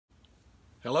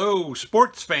Hello,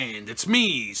 sports fans. It's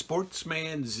me,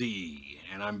 Sportsman Z,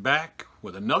 and I'm back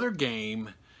with another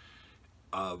game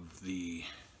of the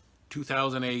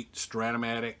 2008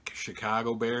 Strat-O-Matic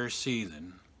Chicago Bears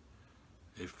season.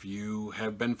 If you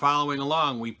have been following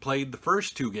along, we played the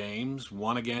first two games,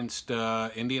 one against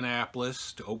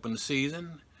Indianapolis to open the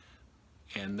season,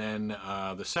 and then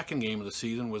the second game of the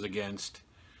season was against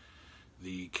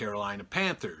the Carolina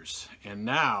Panthers. And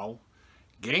now,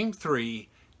 Game 3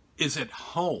 is at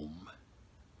home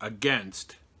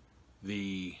against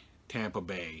the Tampa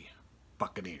Bay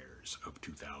Buccaneers of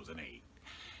 2008.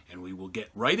 And we will get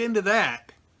right into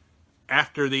that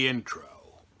after the intro.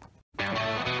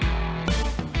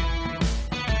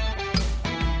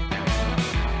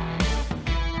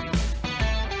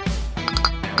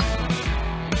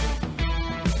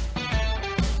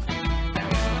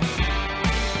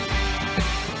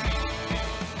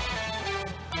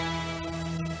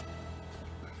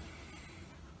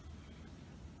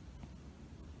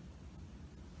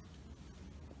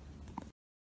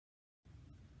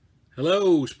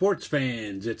 Hello, sports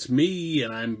fans. It's me,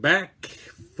 and I'm back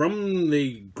from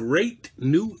the great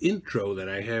new intro that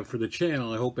I have for the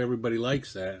channel. I hope everybody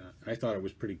likes that. I thought it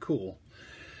was pretty cool.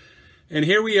 And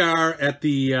here we are at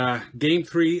the Game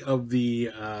 3 of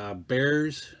the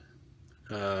Bears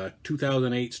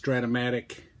 2008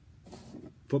 Strat-O-Matic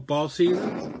football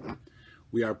season.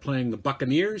 We are playing the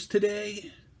Buccaneers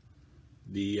today.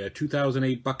 The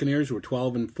 2008 Buccaneers were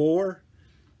 12-4.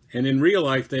 And in real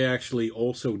life, they actually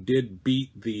also did beat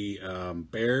the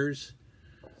Bears.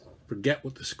 Forget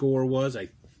what the score was.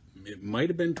 It might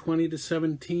have been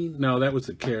 20-17. No, that was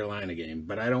the Carolina game.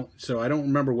 But I don't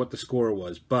remember what the score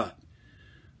was. But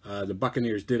the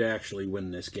Buccaneers did actually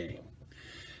win this game.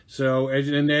 So as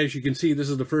you can see, this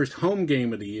is the first home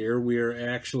game of the year. We are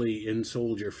actually in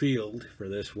Soldier Field for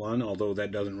this one, although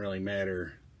that doesn't really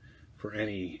matter for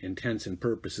any intents and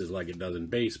purposes like it does in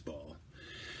baseball.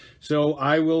 So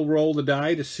I will roll the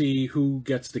die to see who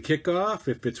gets the kickoff.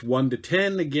 If it's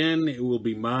 1-10, again, it will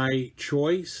be my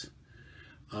choice.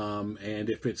 And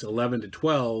if it's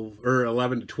 11-12 or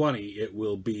 11-20, it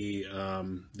will be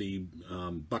the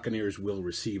Buccaneers will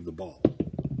receive the ball.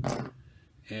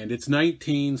 And it's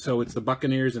 19, so it's the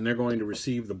Buccaneers, and they're going to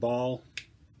receive the ball.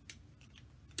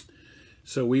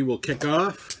 So we will kick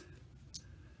off.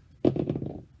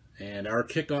 And our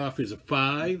kickoff is a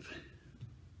 5.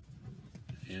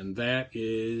 And that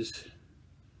is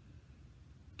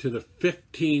to the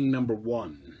 15, number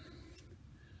 1.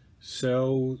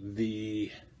 So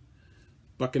the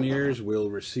Buccaneers will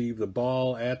receive the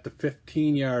ball at the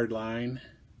 15-yard line.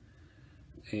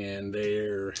 And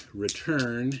their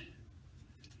return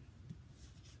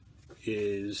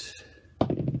is,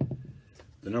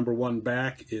 the number 1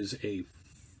 back is a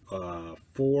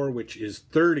 4, which is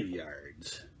 30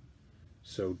 yards.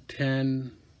 So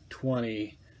 10,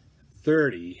 20,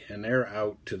 30, and they're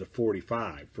out to the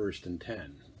 45, 1st and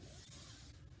 10.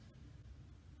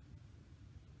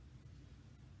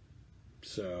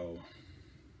 So,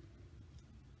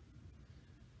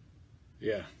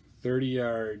 yeah, 30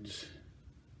 yards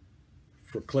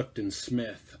for Clifton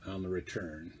Smith on the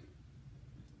return.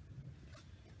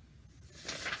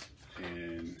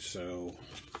 And so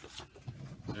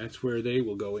that's where they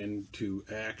will go into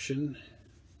action.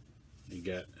 You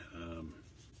got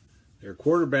their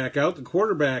quarterback out. The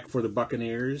quarterback for the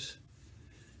Buccaneers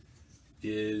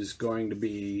is going to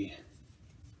be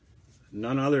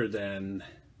none other than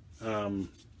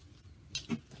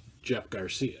Jeff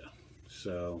Garcia.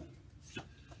 So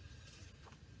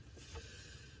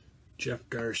Jeff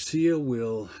Garcia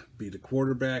will be the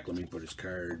quarterback. Let me put his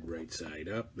card right side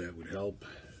up. That would help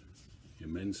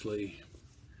immensely.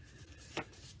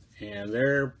 And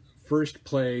their first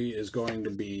play is going to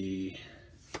be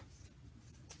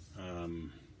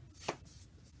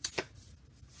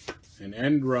an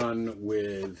end run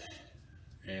with,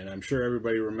 and I'm sure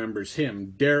everybody remembers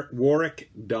him, Warwick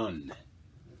Dunn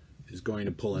is going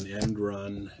to pull an end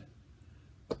run.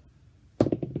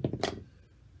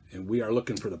 And we are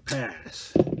looking for the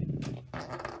pass.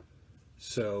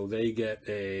 So they get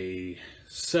a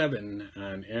 7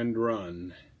 on end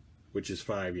run, which is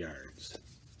 5 yards.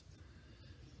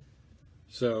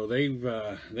 So they've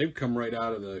come right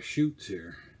out of the chutes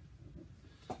here.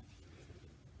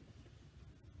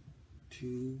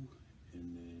 2,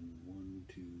 and then 1,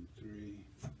 2, 3.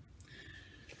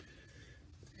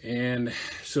 And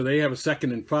so they have a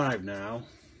 2nd and 5 now,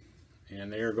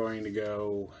 and they are going to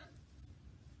go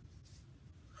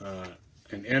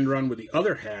an end run with the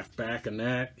other halfback, and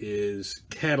that is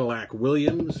Cadillac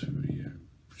Williams. I'm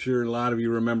sure a lot of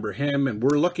you remember him, and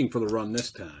we're looking for the run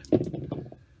this time.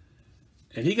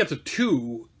 And he gets a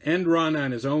 2 end run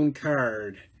on his own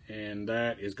card, and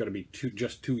that is going to be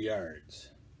just 2 yards.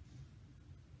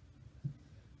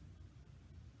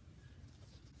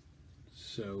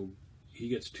 So he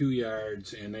gets 2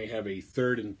 yards, and they have a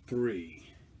 3rd and 3.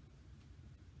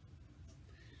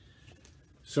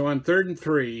 So on 3rd and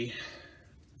 3,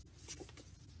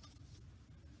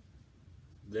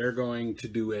 they're going to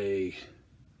do a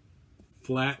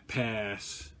flat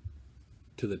pass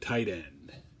to the tight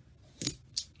end.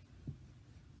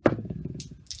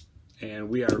 And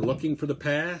we are looking for the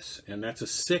pass, and that's a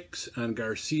 6 on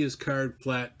Garcia's card,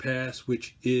 flat pass,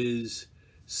 which is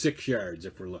 6 yards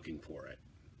if we're looking for it.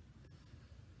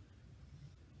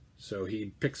 So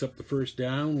he picks up the first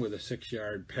down with a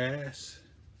 6-yard pass.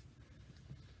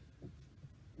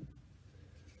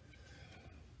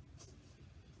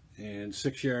 And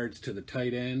 6 yards to the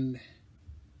tight end.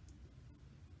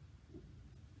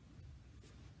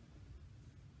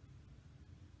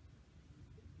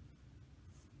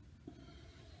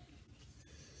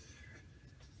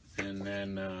 And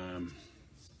then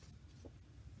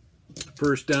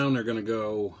first down, they're going to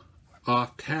go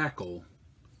off tackle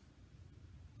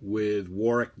with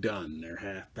Warwick Dunn, their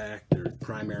halfback, their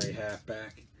primary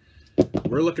halfback.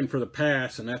 We're looking for the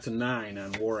pass, and that's a 9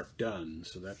 on Warwick Dunn,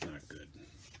 so that's not good.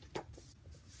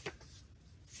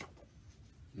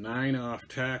 9 off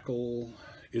tackle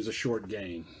is a short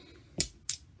gain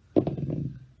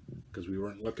because we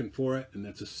weren't looking for it, and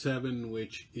that's a 7,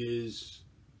 which is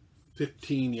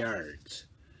 15 yards.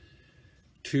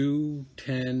 2,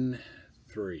 10,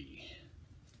 3.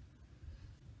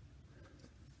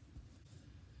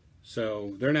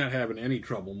 So they're not having any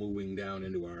trouble moving down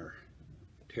into our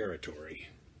territory.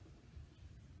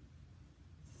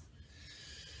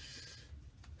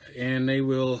 And they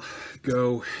will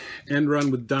go end run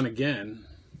with Dunn again.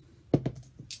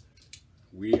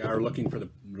 We are looking for the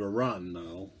run,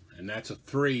 though, and that's a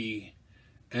 3.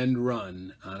 End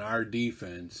run on our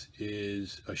defense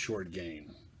is a short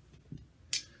gain.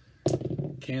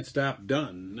 Can't stop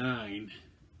Dunn, 9.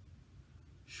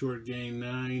 Short gain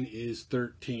 9 is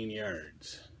 13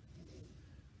 yards.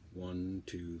 1,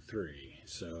 2, 3.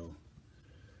 So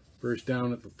first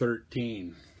down at the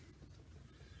 13.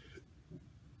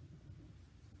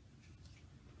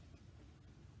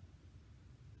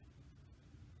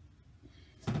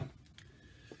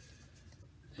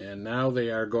 And now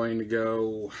they are going to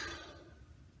go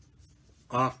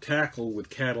off tackle with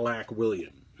Cadillac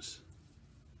Williams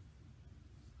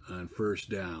on first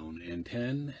down and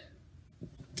 10.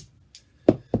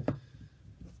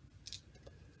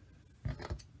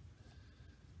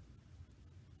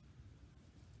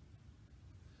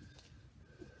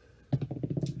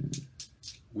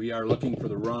 We are looking for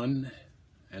the run,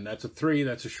 and that's a 3.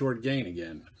 That's a short gain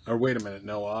again. Or wait a minute,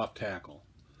 no, off tackle.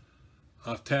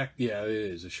 Off tack, yeah, it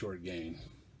is a short gain.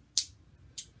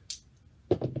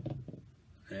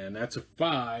 And that's a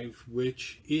 5,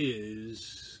 which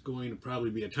is going to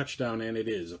probably be a touchdown, and it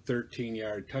is a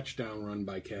 13-yard touchdown run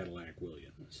by Cadillac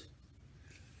Williams.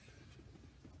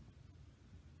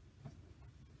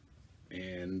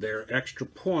 And their extra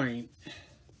point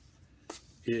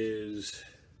is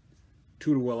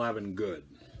 2 to 11 good.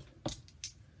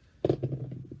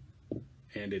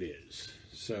 And it is.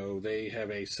 So they have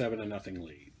a 7-0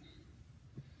 lead.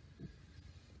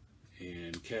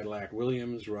 And Cadillac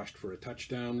Williams rushed for a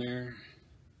touchdown there.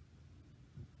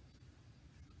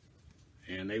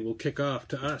 And they will kick off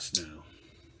to us now.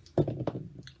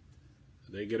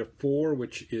 They get a 4,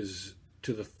 which is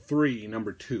to the 3,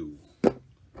 number 2.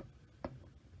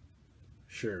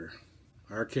 Sure.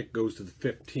 Our kick goes to the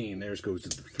 15. Theirs goes to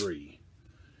the 3.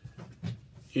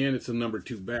 And it's a number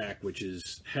 2 back, which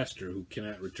is Hester, who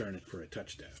cannot return it for a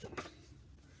touchdown.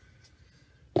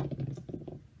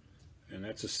 And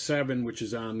that's a 7, which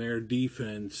is on their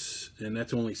defense, and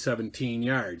that's only 17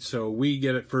 yards. So we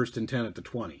get it first and 10 at the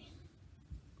 20,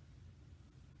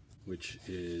 which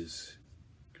is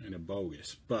kind of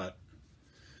bogus. But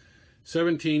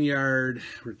 17-yard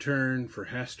return for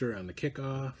Hester on the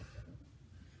kickoff.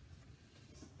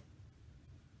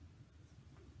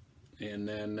 And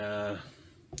then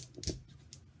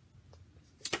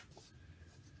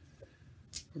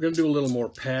we're going to do a little more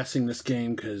passing this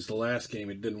game because the last game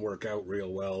it didn't work out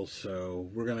real well. So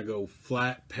we're going to go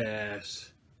flat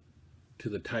pass to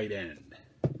the tight end.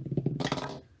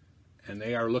 And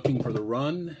they are looking for the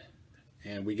run.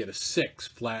 And we get a 6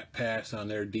 flat pass on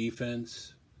their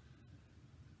defense.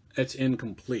 That's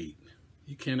incomplete.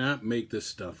 You cannot make this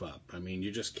stuff up. I mean,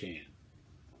 you just can't.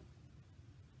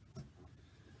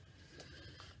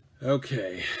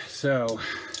 Okay, so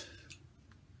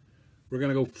we're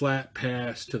going to go flat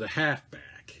pass to the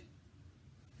halfback.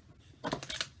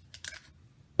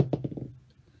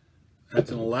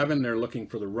 That's an 11. They're looking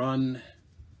for the run.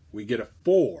 We get a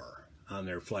 4 on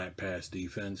their flat pass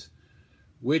defense,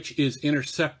 which is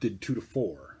intercepted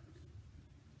 2-4.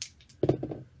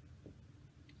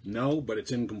 No, but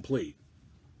it's incomplete.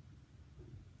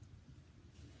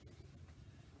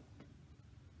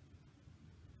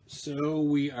 So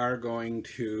we are going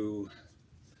to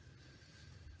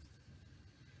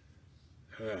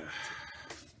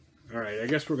all right, I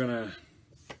guess we're gonna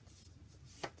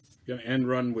end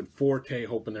run with Forte,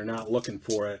 hoping they're not looking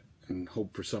for it, and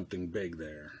hope for something big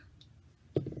there.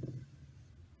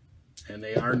 And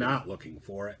they are not looking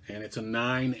for it, and it's a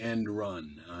 9 end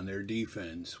run on their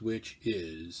defense, which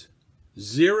is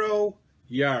 0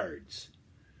 yards.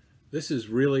 This is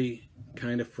really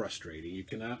kind of frustrating. You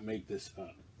cannot make this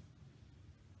up.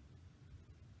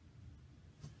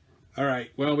 All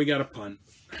right, well, we got a punt.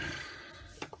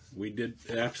 We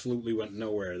absolutely went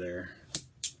nowhere there.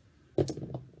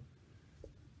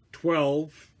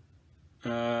 12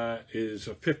 is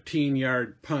a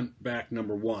 15-yard punt back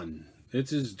number 1.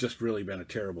 This has just really been a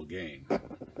terrible game.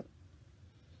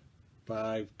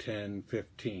 5, 10,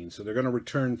 15. So they're going to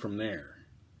return from there.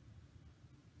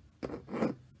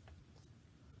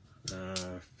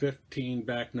 15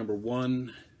 back number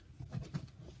 1.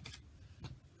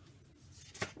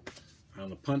 On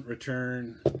the punt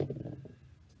return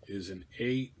is an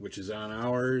 8, which is on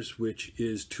ours, which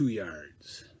is 2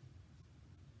 yards.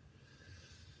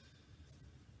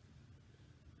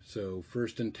 So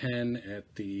 1st and 10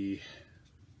 at the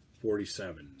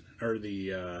 47, or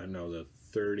the, no, the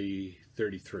 33.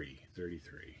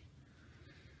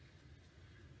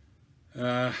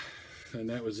 And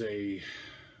that was a,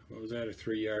 what was that, a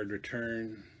 3-yard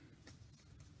return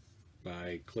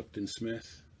by Clifton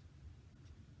Smith.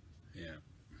 Yeah.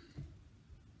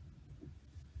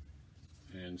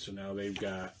 And so now they've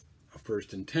got a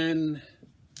 1st and 10.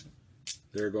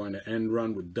 They're going to end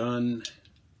run with Dunn.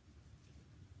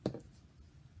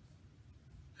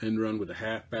 End run with a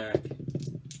halfback.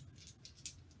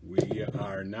 We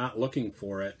are not looking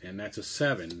for it, and that's a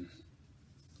 7.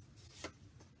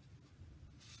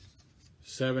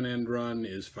 7 end run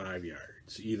is 5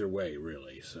 yards. Either way,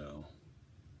 really, so.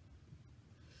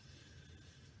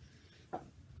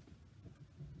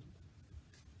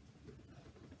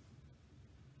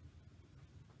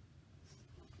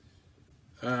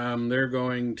 They're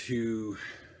going to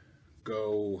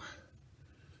go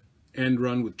end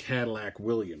run with Cadillac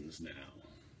Williams now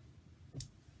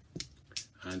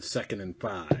on 2nd and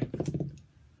 5.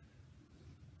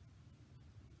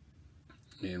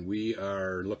 And we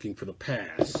are looking for the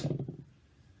pass.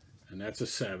 And that's a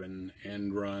 7.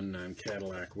 End run on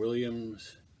Cadillac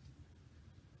Williams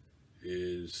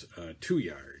is 2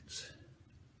 yards.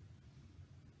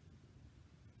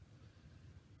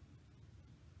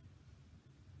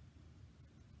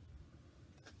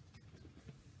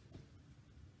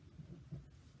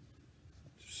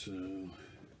 So, move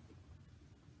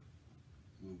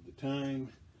the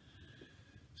time.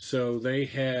 So they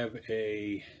have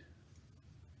a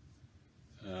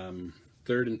 3rd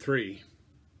and 3.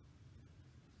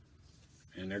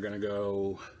 And they're going to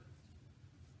go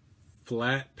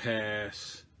flat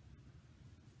pass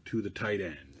to the tight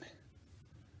end.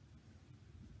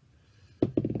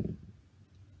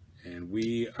 And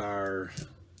we are,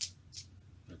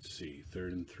 let's see,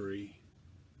 3rd and 3.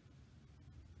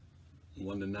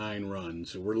 1 to 9 run,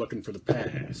 so we're looking for the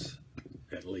pass,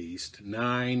 at least.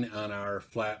 9 on our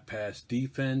flat pass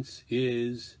defense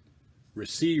is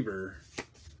receiver,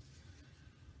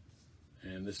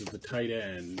 and this is the tight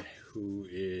end, who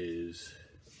is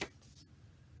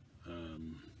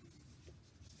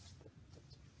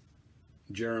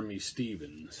Jeremy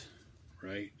Stevens,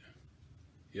 right?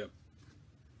 Yep,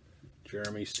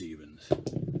 Jeremy Stevens.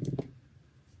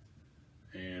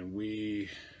 And we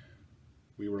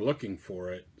were looking for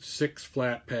it. 6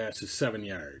 flat passes, 7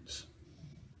 yards.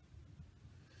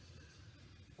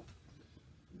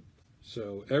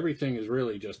 So everything is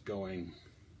really just going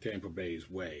Tampa Bay's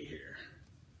way here.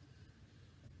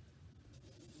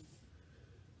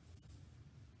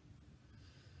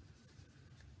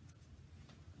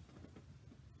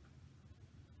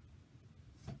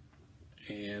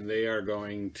 And they are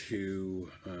going to,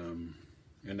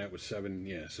 and that was 7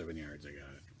 yards, I got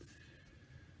it.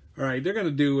 All right, they're going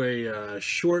to do a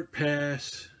short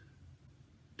pass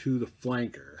to the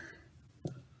flanker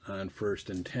on 1st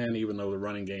and 10, even though the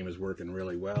running game is working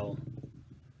really well.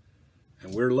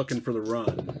 And we're looking for the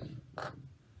run.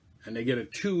 And they get a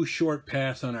 2 short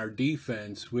pass on our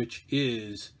defense, which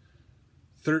is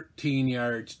 13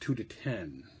 yards, 2 to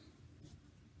 10.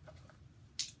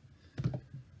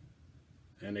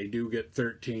 And they do get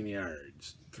 13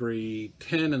 yards. 3,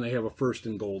 10, and they have a first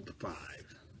and goal to 5.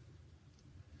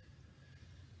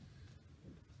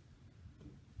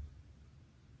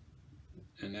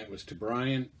 And that was to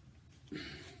Bryant.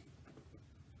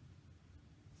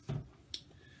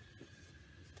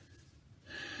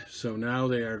 So now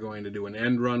they are going to do an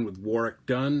end run with Warwick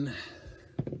Dunn.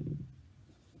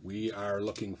 We are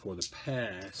looking for the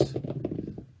pass.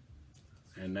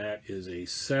 And that is a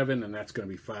 7, and that's going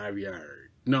to be 5 yards.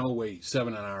 No, wait,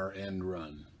 7 on our end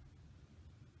run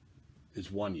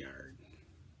is 1 yard.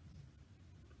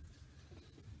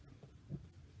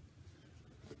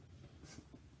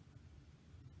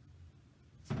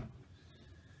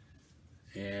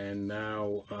 And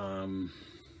now,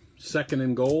 second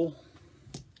and goal.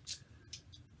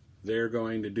 They're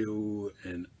going to do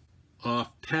an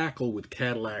off tackle with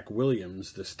Cadillac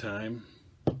Williams this time.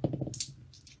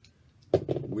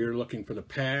 We're looking for the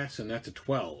pass, and that's a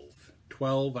 12.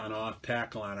 12 on off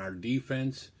tackle on our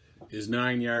defense is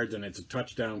 9 yards, and it's a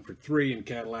touchdown for 3, and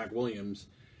Cadillac Williams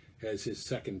has his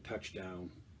second touchdown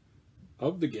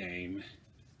of the game.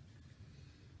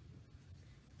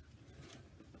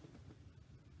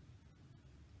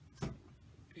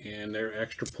 And their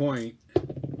extra point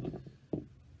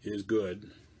is good.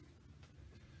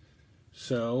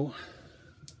 So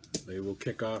they will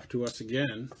kick off to us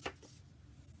again.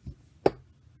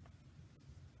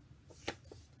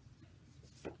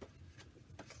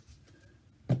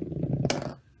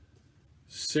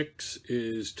 Six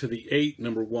is to the 8,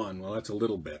 number 1. Well, that's a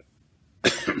little bit.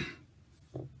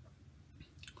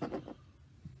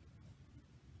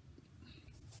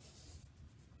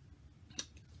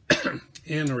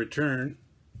 And the return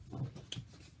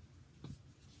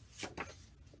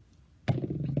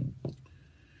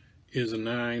is a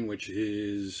 9, which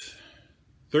is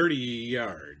 30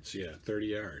 yards. Yeah, 30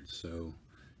 yards. So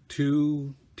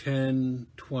 2, 10,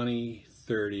 20,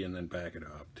 30, and then back it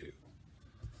off 2.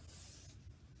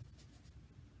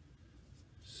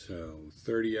 So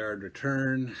 30-yard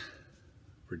return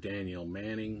for Daniel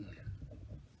Manning.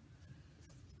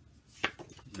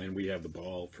 And we have the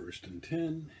ball, first and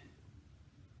 10.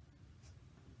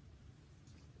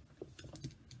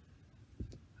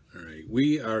 All right,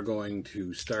 we are going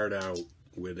to start out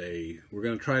with we're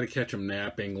going to try to catch them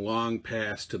napping, long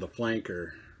pass to the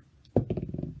flanker.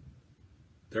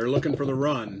 They're looking for the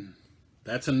run.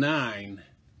 That's a 9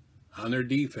 on their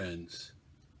defense.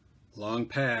 Long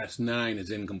pass, 9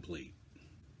 is incomplete.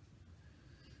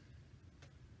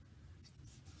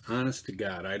 Honest to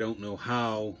God, I don't know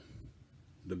how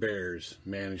the Bears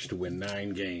managed to win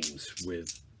 9 games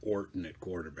with Orton at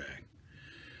quarterback.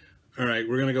 All right,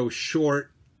 we're going to go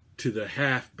short to the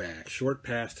halfback. Short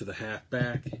pass to the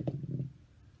halfback.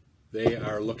 They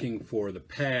are looking for the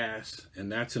pass,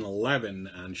 and that's an 11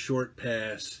 on short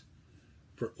pass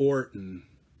for Orton,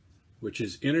 which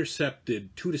is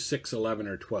intercepted 2 to 6, 11,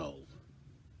 or 12.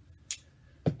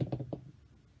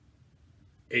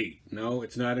 8. No,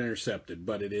 it's not intercepted,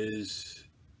 but it is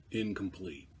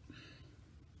incomplete.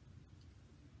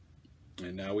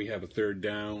 And now we have a third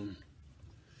down.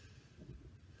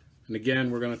 And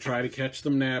again, we're going to try to catch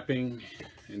them napping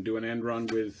and do an end run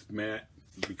with Matt,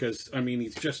 because, I mean,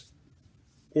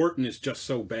 Orton is just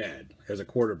so bad as a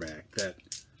quarterback that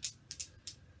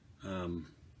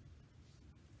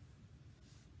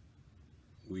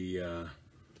we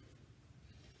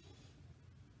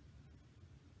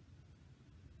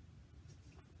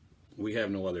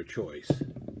have no other choice.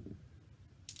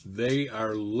 They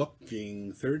are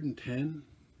looking 3rd and 10.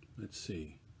 Let's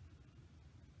see.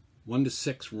 1 to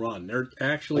 6 run. They're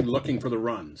actually looking for the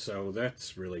run, so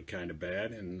that's really kind of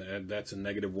bad, and that's a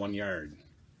negative -1 yard.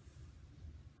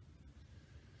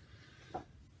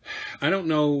 I don't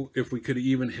know if we could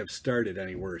even have started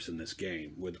any worse in this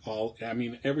game with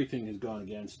everything has gone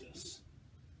against us.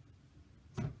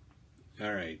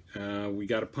 All right, we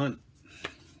got a punt.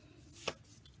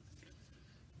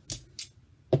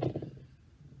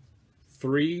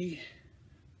 Three,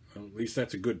 well, at least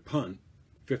that's a good punt.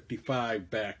 55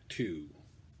 back 2.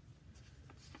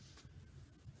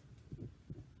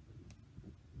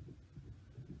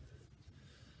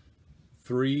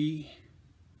 Three,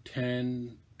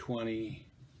 10, 20,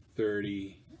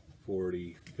 30,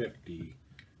 40, 50,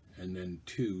 and then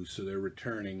 2. So they're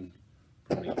returning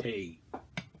from the 8.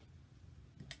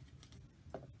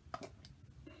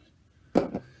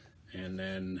 And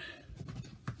then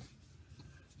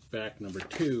back number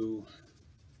 2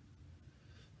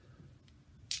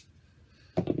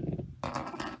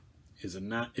 is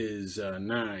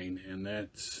 9, and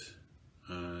that's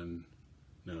on,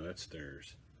 no, that's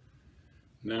theirs.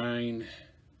 9,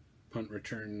 punt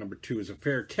return number 2 is a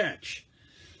fair catch.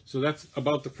 So that's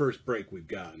about the first break we've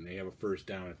gotten. They have a first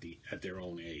down at their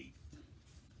own 8.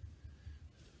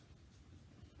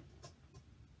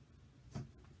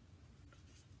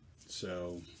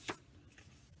 So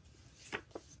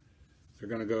they're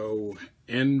going to go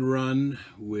end run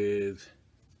with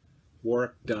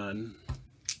work done.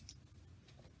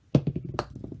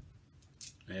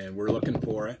 And we're looking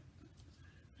for it.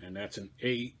 And that's an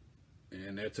 8.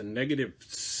 And that's a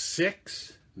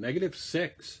 -6.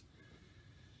 -6.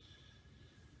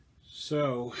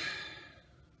 So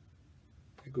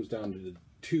it goes down to the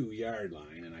 2-yard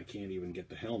line, and I can't even get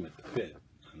the helmet to fit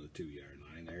on the 2-yard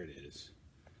line. There it is.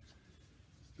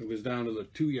 It goes down to the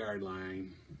 2-yard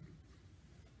line.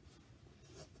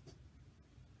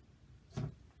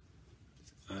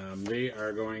 They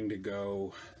are going to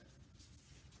go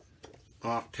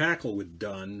off tackle with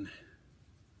Dunn.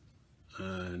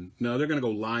 No, they're going to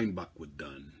go line buck with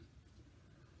Dunn.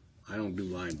 I don't do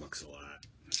line bucks a lot,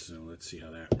 so let's see how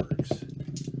that works.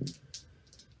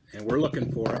 And we're looking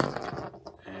for it,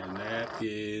 and that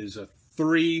is a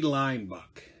 3 line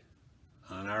buck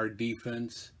on our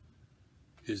defense.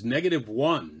 Is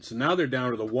 -1, so now they're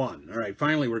down to the 1. All right,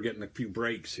 finally we're getting a few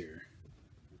breaks here.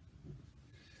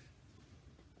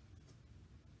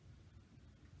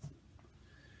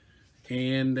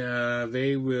 And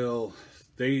they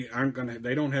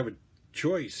don't have a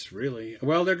choice really.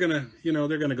 Well, they're gonna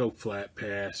go flat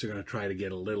pass. They're gonna try to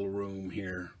get a little room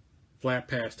here. Flat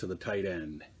pass to the tight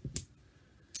end.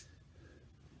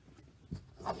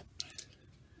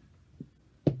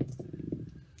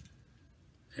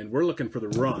 And we're looking for the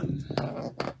run.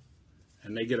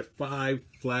 And they get a 5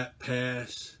 flat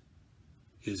pass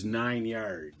is 9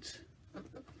 yards.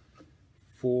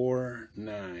 4,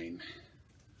 9.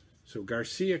 So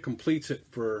Garcia completes it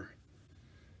for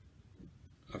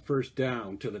a first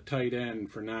down to the tight end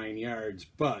for 9 yards,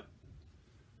 but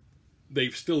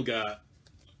they've still got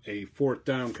a 4th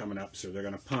down coming up, so they're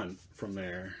going to punt from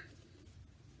there.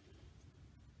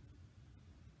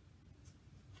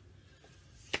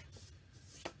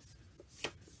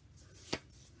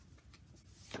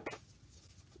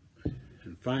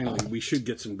 And finally, we should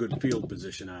get some good field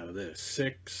position out of this.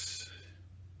 6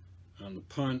 on the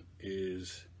punt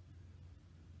is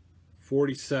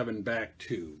 47 back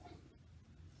 2.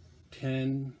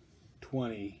 10,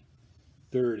 20,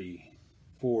 30,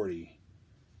 40,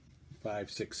 5,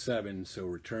 6, 7. So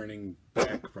returning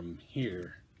back from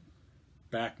here.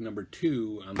 Back number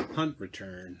 2 on the punt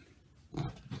return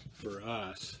for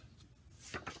us.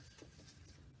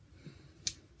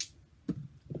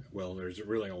 Well, there's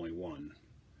really only 1.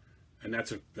 And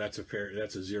that's a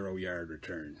 0-yard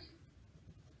return.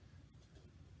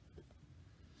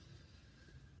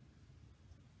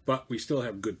 But we still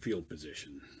have good field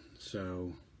position.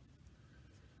 So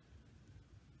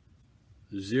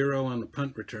 0 on the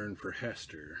punt return for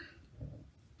Hester.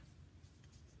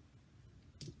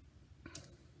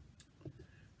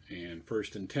 And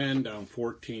 1st and 10, down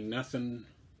 14-0.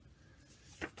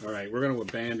 All right, we're going to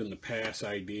abandon the pass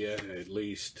idea, at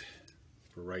least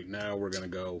for right now. We're going to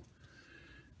go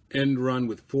end run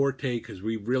with Forte because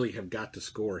we really have got to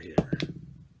score here.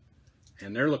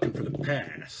 And they're looking for the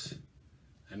pass.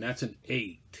 And that's an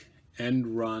 8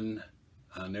 end run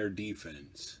on their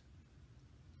defense.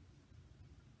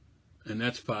 And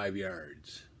that's 5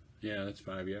 yards. Yeah, that's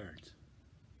 5 yards.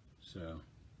 So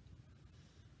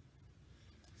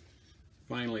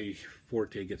finally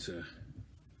Forte gets a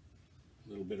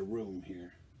little bit of room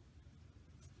here.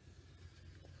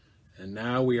 And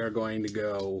now we are going to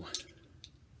go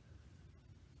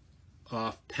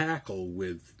off tackle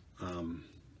with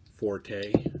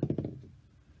Forte.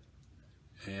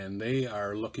 And they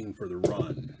are looking for the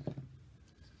run.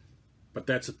 But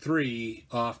that's a 3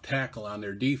 off tackle on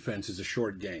their defense is a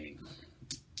short gain.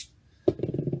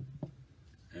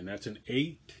 And that's an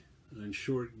 8 and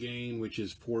short gain, which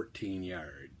is 14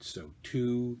 yards. So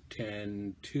 2,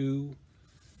 10, 2.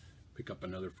 Pick up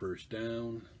another first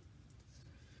down.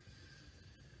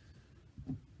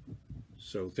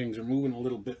 So things are moving a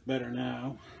little bit better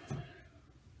now.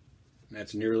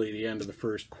 That's nearly the end of the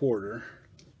first quarter.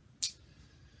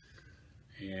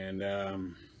 And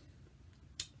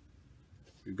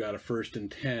we've got a 1st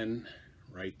and 10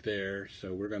 right there.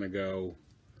 So we're going to go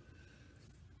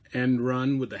end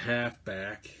run with the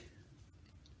halfback.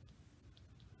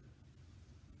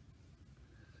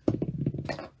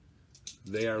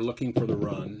 They are looking for the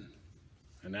run.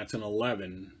 And that's an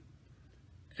 11.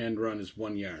 End run is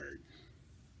 1 yard.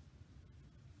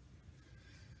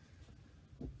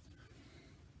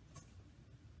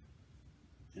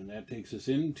 And that takes us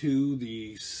into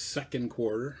the second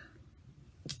quarter.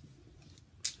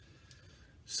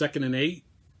 2nd and 8.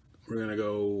 we're going to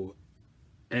go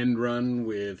end run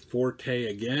with Forte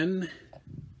again.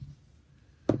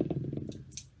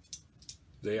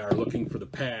 They are looking for the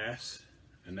pass,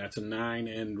 and that's a 9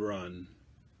 end run,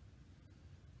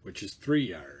 which is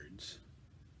 3 yards.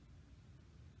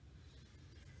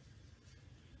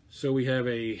 So we have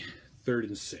a 3rd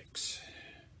and 6.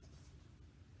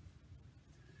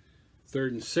 3rd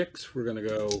and 6, we're going to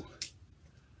go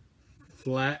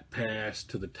flat pass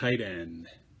to the tight end.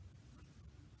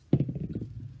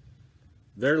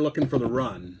 They're looking for the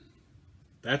run.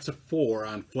 That's a 4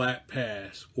 on flat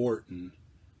pass, Orton,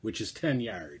 which is 10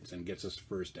 yards and gets us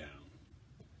first down.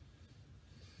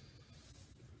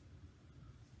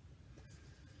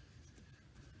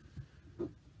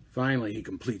 Finally, he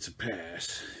completes a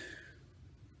pass.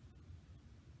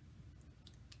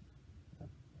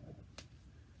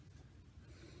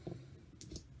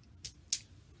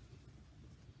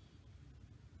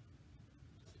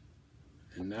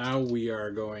 And now we are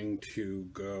going to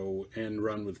go end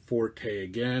run with Forte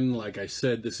again. Like I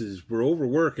said, we're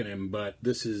overworking him, but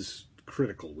this is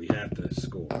critical. We have to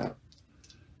score.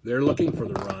 They're looking for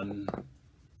the run,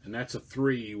 and that's a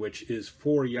 3, which is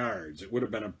 4 yards. It would have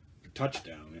been a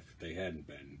touchdown if they hadn't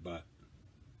been, but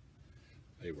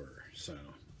they were. So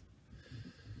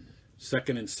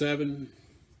 2nd and 7.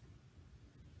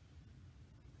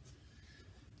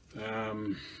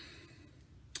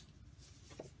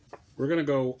 We're going to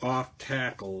go off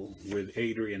tackle with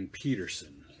Adrian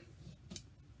Peterson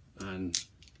on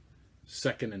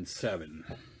 2nd and 7.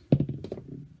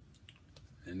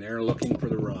 And they're looking for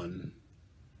the run,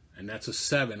 and that's a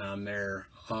 7 on their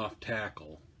off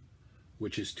tackle,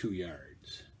 which is 2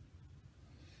 yards.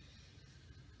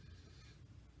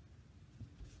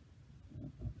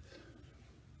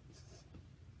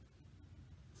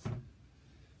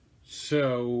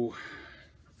 So,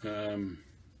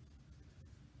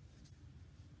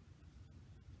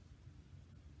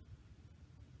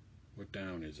 what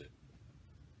down is it?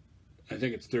 I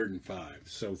think it's 3rd and 5.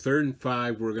 So 3rd and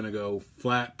 5, we're going to go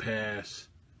flat pass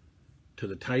to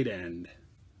the tight end.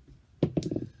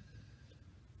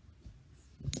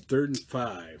 3rd and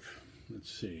 5.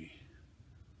 Let's see.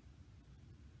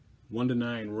 1 to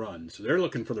 9 run. So they're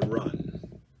looking for the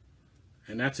run.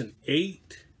 And that's an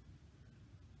 8.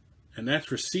 And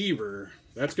that's receiver.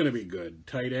 That's going to be good.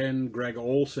 Tight end, Greg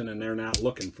Olson, and they're not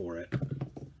looking for it.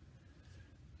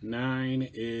 9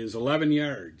 is 11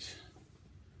 yards.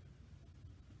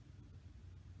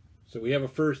 So we have a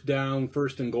first down,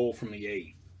 1st and goal from the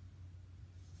 8.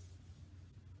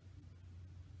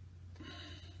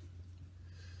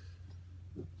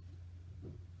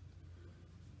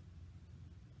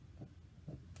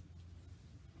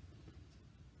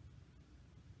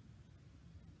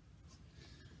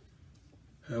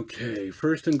 Okay,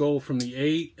 1st and goal from the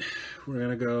 8. We're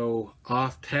going to go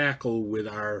off tackle with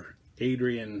our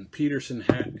Adrian Peterson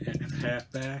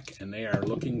halfback, and they are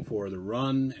looking for the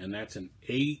run, and that's an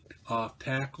 8 off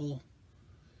tackle,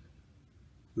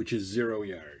 which is 0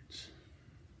 yards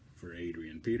for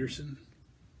Adrian Peterson.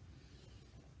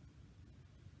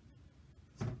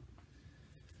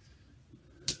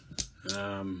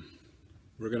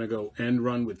 We're going to go end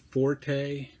run with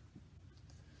Forte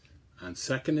on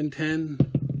 2nd and 10.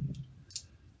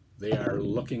 They are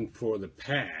looking for the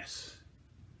pass.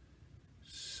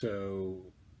 So,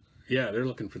 yeah, they're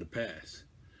looking for the pass.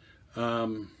 I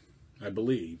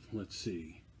believe. Let's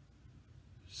see.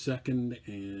 2nd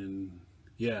and...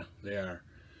 yeah, they are.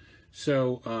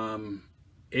 So,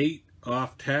 8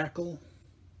 off tackle.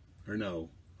 Or no.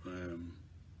 What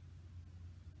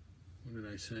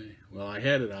did I say? Well, I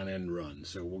had it on end run,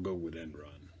 so we'll go with end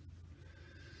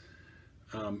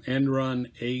run. End run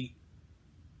 8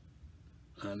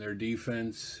 on their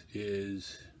defense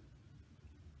is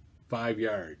 5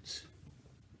 yards.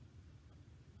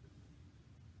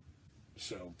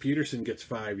 So Peterson gets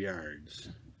 5 yards.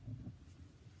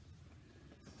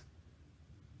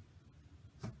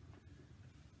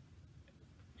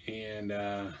 And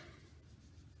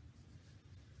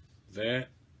that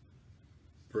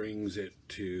brings it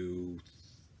to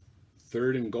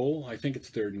 3rd and goal. I think it's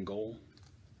 3rd and goal.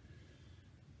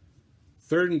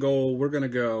 3rd and goal, we're going to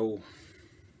go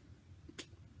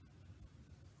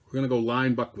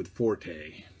line buck with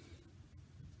Forte.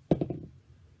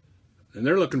 And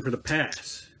they're looking for the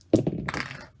pass.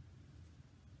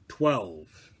 12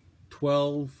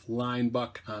 line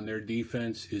buck on their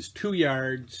defense is 2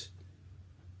 yards.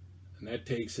 And that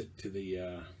takes it to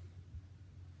the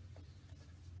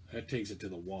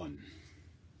 1.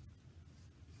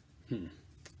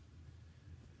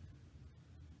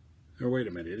 Or wait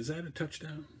a minute, is that a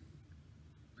touchdown?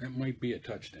 That might be a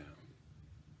touchdown.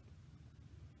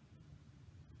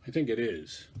 I think it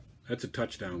is. That's a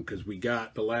touchdown because we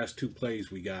got the last two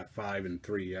plays, we got 5 and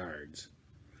 3 yards.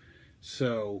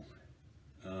 So,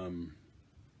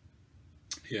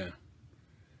 yeah.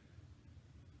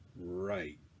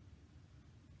 Right.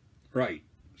 Right.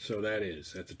 So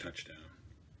that's a touchdown.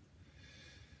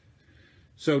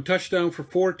 So touchdown for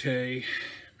Forte,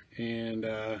 and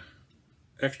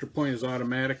extra point is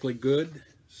automatically good.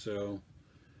 So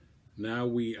now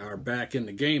we are back in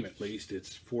the game. At least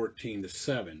it's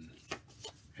 14-7,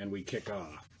 and we kick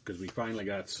off because we finally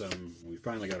got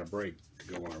a break to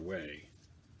go our way,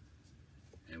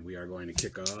 and we are going to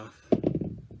kick off,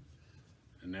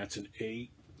 and that's an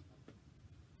 8.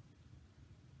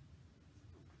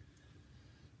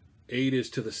 8 is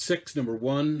to the 6, number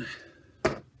 1.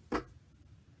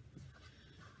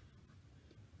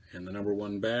 And the number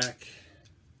 1 back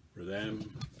for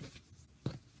them.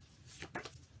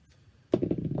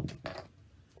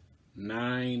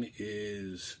 9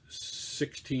 is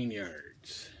 16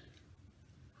 yards.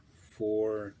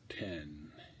 4,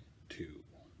 10, 2.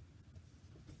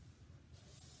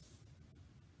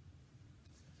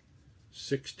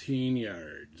 16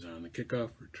 yards on the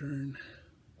kickoff return.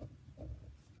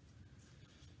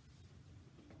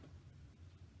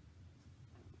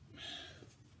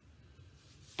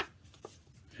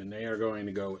 And they are going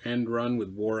to go end run with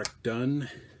Warwick Dunn.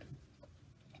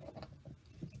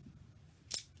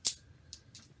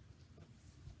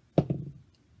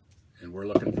 And we're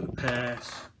looking for the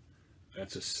pass.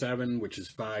 That's a 7, which is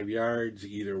 5 yards.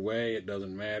 Either way, it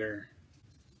doesn't matter.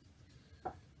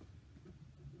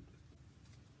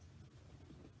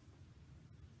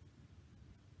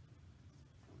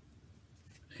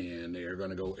 And they are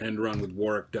going to go end run with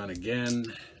Warwick Dunn again.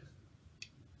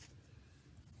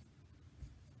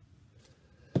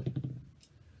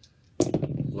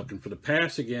 Looking for the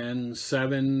pass again.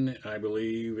 7, I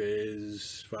believe,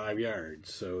 is 5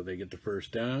 yards. So they get the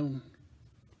first down.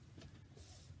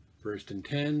 1st and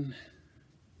 10.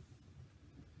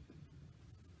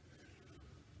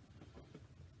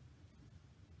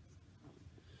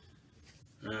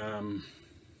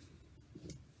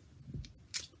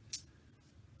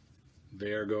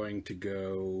 They are going to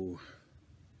go...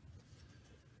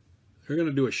 They're going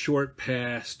to do a short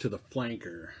pass to the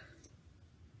flanker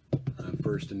on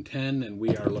 1st and 10, and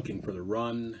we are looking for the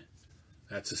run.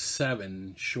 That's a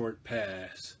 7, short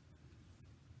pass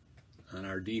on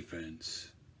our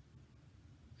defense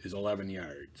is 11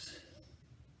 yards.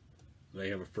 They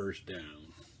have a first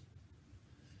down.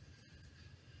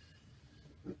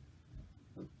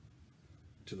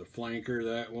 To the flanker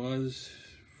that was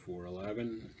for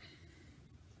 11.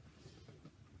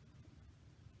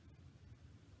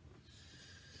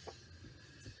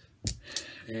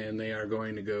 And they are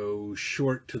going to go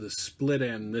short to the split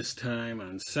end this time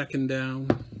on 2nd down.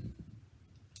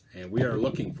 And we are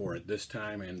looking for it this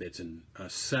time, and it's a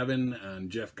 7 on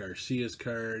Jeff Garcia's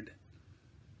card,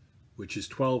 which is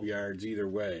 12 yards either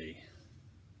way.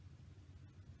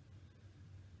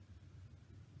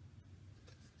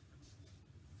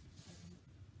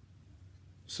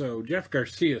 So Jeff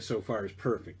Garcia so far is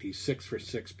perfect. He's 6 for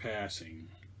 6 passing,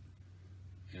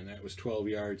 and that was 12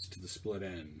 yards to the split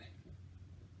end.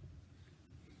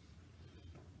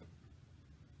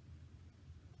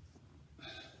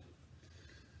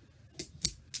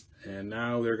 And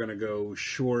now they're going to go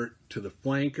short to the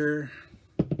flanker.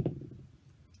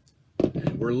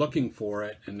 And we're looking for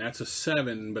it, and that's a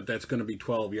 7, but that's going to be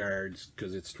 12 yards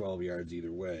because it's 12 yards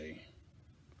either way.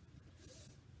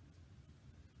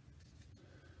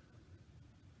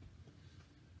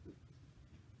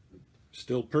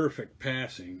 Still perfect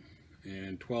passing,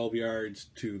 and 12 yards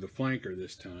to the flanker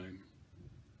this time.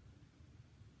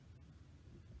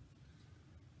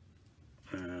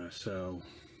 So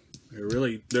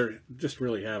they're just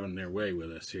really having their way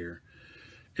with us here.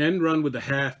 End run with the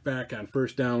halfback on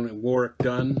 1st down and Warwick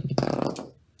Dunn.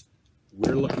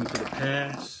 We're looking for the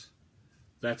pass.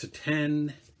 That's a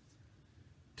 10.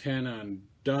 10 on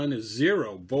Dunn is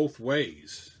 0 both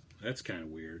ways. That's kind of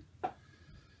weird. All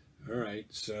right,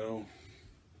 so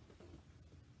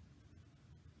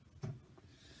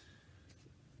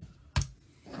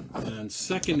on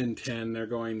 2nd and 10, they're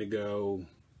going to go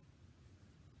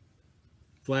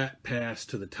flat pass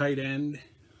to the tight end.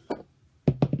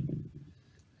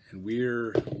 And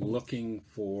we're looking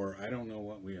for, I don't know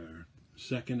what we are,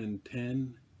 2nd and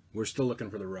 10. We're still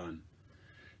looking for the run.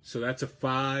 So that's a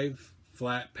 5.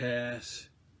 Flat pass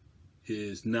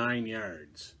is 9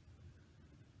 yards.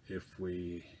 If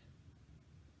we,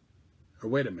 or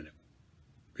wait a minute.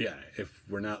 Yeah, if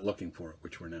we're not looking for it,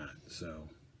 which we're not. So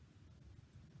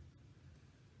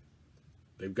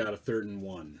they've got a 3rd and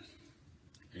 1.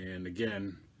 And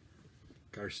again,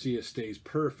 Garcia stays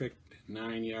perfect,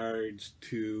 9 yards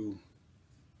to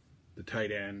the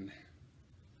tight end.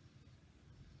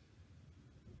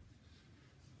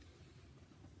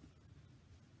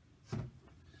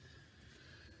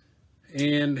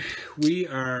 And we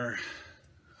are,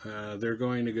 they're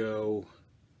going to go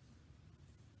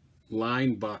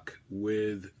line buck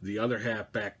with the other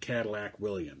halfback, Cadillac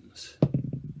Williams.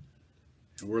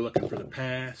 And we're looking for the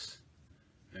pass,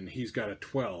 and he's got a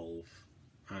 12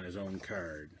 on his own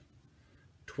card.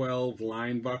 12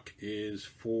 line buck is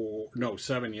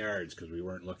 7 yards because we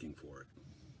weren't looking for it.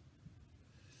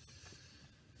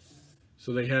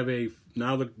 So they have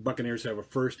now the Buccaneers have a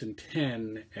 1st and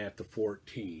 10 at the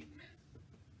 14.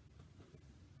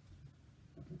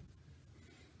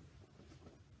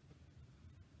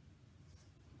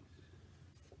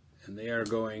 And they are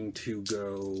going to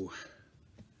go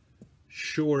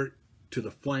short to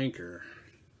the flanker.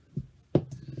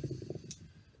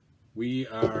 We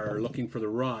are looking for the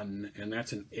run, and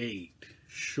that's an 8.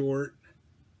 Short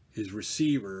is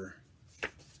receiver.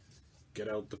 Get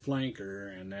out the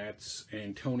flanker, and that's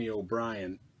Antonio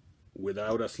Bryant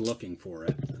without us looking for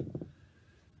it.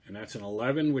 And that's an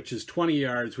 11, which is 20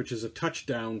 yards, which is a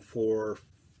touchdown for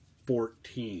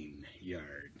 14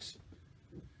 yards.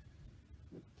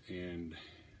 And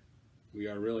we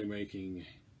are really making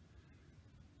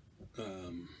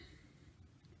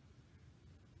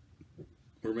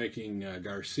we're making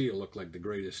Garcia look like the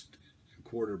greatest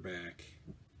quarterback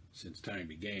since time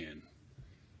began.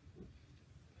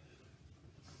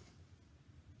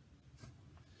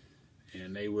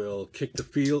 And they will kick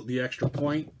the extra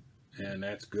point, and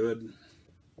that's good.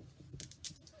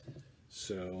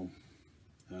 So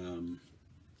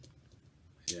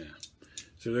yeah,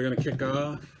 so they're going to kick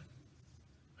off.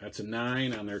 That's a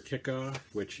 9 on their kickoff,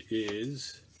 which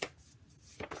is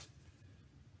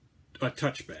a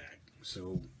touchback.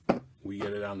 So we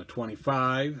get it on the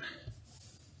 25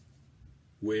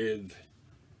 with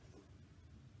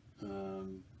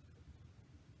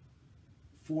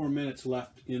 4 minutes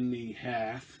left in the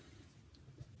half.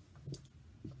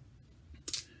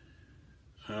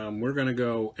 We're going to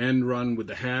go end run with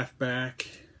the halfback,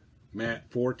 Matt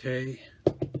Forte.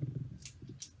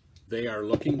 They are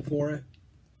looking for it.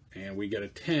 And we get a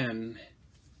 10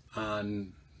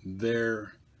 on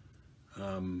their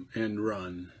end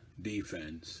run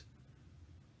defense,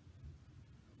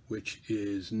 which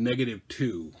is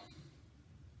 -2.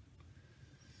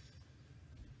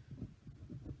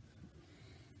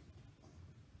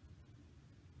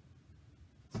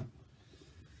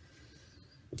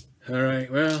 All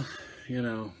right, well, you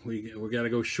know, we got to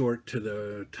go short to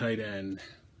the tight end.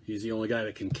 He's the only guy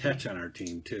that can catch on our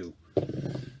team, too.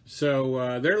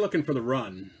 So they're looking for the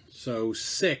run. So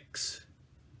 6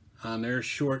 on their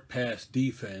short pass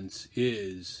defense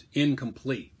is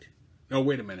incomplete. Oh,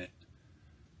 wait a minute.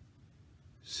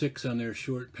 6 on their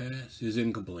short pass is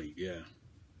incomplete, yeah.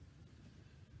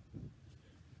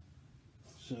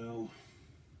 So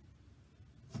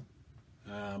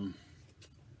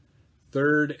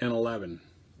 3rd and 11.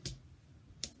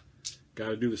 Got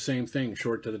to do the same thing,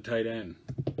 short to the tight end.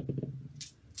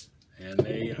 And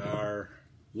they are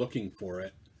looking for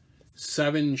it.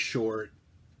 7 short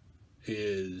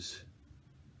is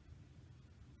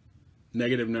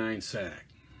 -9 sack.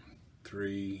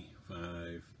 3,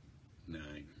 5,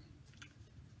 9.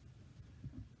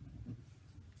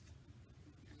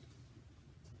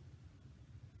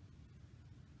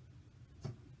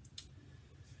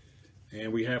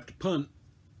 And we have to punt.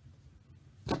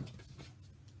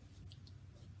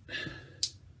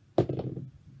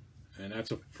 And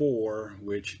that's a 4,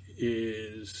 which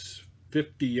is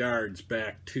 50 yards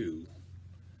back to.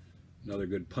 Another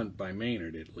good punt by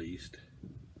Maynard, at least.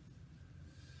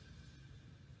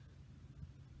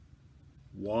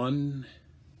 1,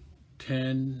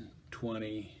 10,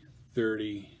 20,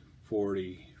 30,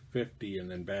 40, 50,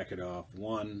 and then back it off.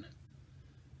 1,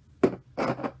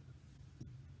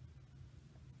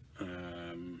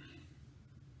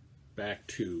 back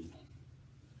 2.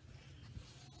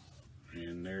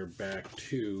 And they're back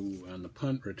 2 on the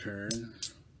punt return.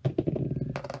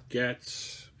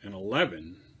 Gets an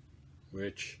 11,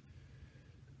 which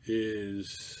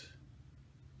is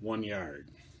 1 yard.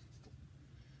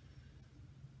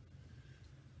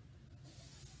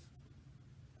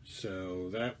 So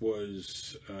that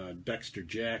was Dexter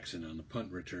Jackson on the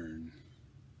punt return.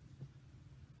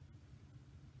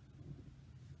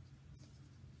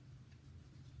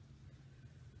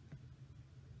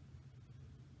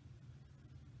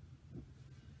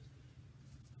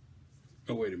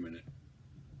 Oh, wait a minute.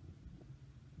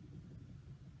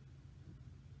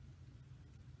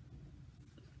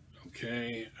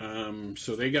 Okay,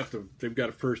 so they've got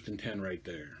a 1st and 10 right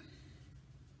there.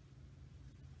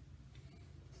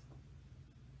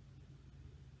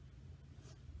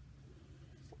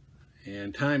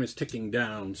 And time is ticking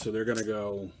down, so they're going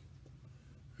to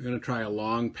try a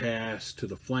long pass to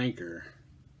the flanker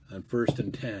on 1st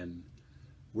and 10.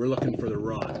 We're looking for the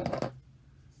run,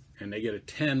 and they get a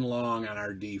 10 long on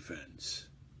our defense,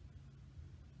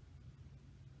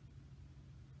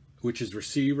 which is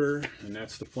receiver, and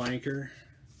that's the flanker.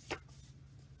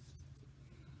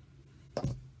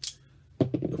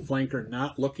 The flanker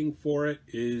not looking for it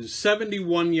is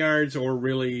 71 yards, or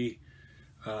really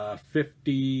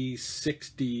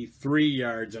 63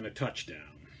 yards and a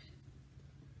touchdown.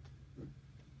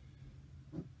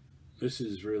 This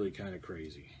is really kind of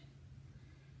crazy.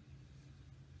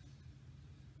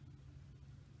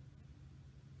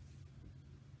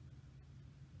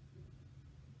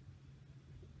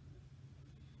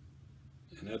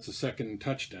 And that's a 2nd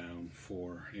touchdown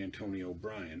for Antonio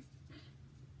Bryant.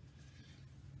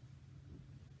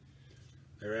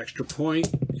 Their extra point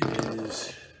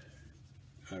is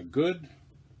good.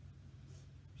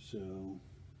 So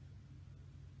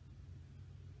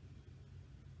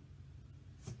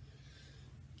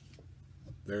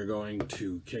they're going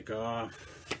to kick off.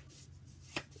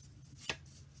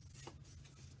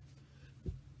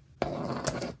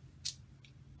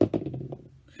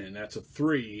 And that's a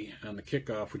 3 on the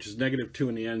kickoff, which is -2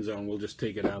 in the end zone. We'll just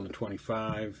take it down to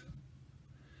 25.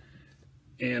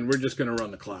 And we're just going to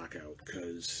run the clock out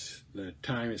because the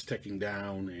time is ticking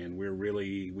down, and we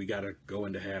got to go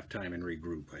into halftime and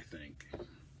regroup, I think.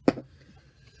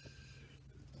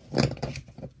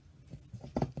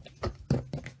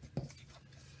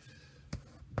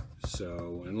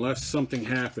 So unless something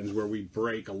happens where we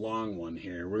break a long one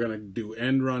here, we're going to do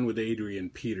end run with Adrian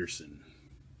Peterson.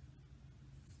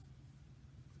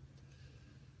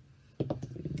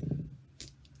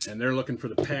 And they're looking for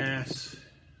the pass.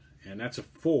 And that's a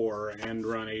 4, end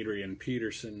run Adrian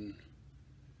Peterson,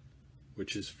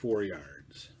 which is 4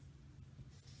 yards.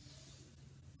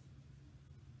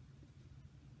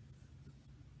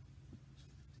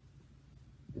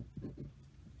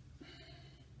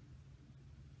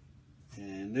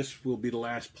 And this will be the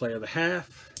last play of the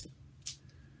half.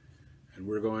 And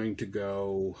we're going to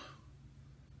go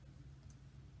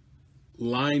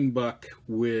line buck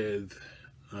with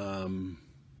the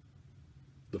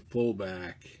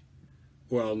fullback.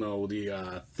 Well, no,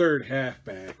 the 3rd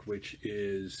halfback, which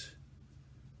is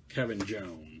Kevin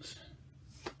Jones.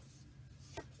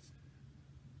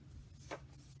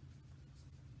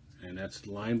 And that's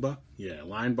line buck? Yeah,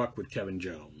 line buck with Kevin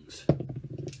Jones.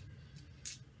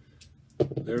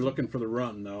 They're looking for the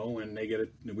run, though, and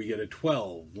we get a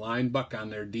 12. Line buck on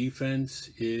their defense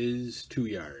is 2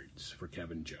 yards for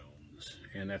Kevin Jones.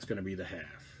 And that's going to be the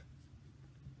half.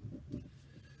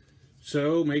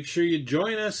 So make sure you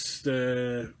join us.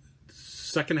 The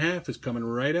 2nd half is coming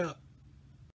right up.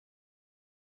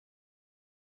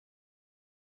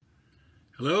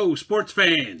 Hello, sports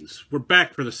fans. We're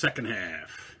back for the 2nd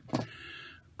half. Of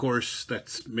course,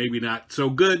 that's maybe not so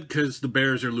good because the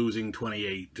Bears are losing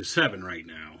 28-7 right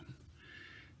now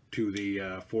to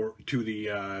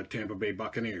the Tampa Bay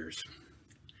Buccaneers.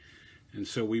 And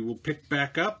so we will pick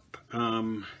back up.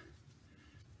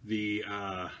 The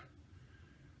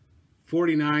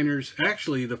 49ers,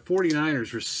 actually the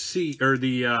 49ers receive, or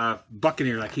the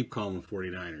Buccaneers, I keep calling them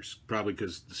 49ers, probably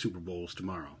because the Super Bowl is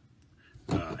tomorrow,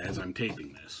 as I'm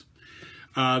taping this.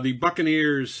 The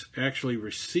Buccaneers actually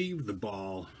received the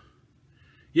ball.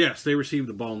 Yes, they received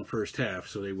the ball in the 1st half,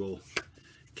 so they will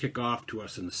kick off to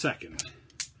us in the 2nd.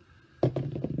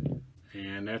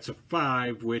 And that's a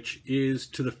 5, which is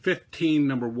to the 15,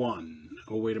 number 1.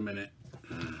 Oh, wait a minute.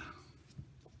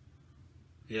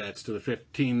 Yeah, it's to the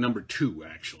 15, number 2,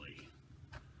 actually.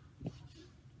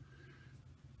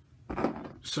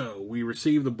 So we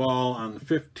receive the ball on the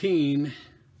 15,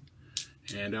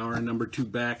 and our number 2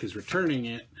 back is returning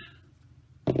it.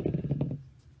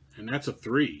 And that's a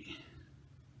 3.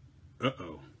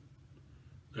 Uh-oh.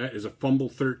 That is a fumble,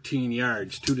 13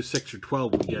 yards. 2 to 6 or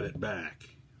 12, we get it back.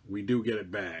 We do get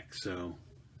it back, so...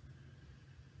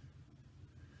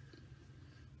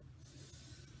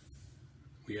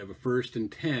 we have a 1st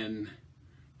and 10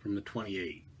 from the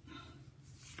 28.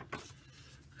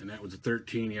 And that was a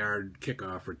 13-yard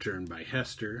kickoff return by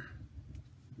Hester,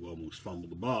 who almost fumbled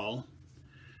the ball.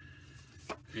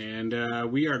 And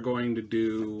we are going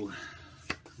to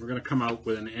we're going to come out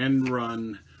with an end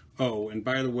run. Oh, and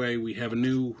by the way, we have a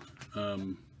new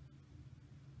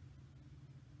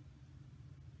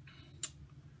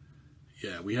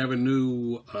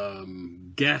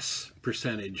guess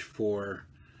percentage for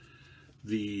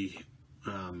the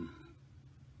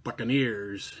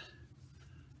Buccaneers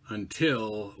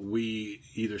until we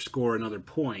either score another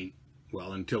point.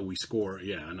 Well, until we score,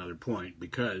 another point.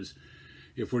 Because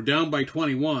if we're down by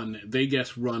 21, they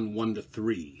just run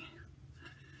 1-3.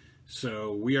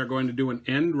 So we are going to do an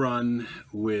end run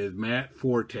with Matt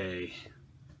Forte.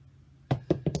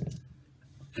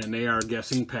 And they are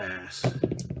guessing pass.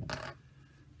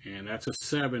 And that's a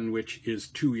 7, which is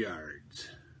 2 yards.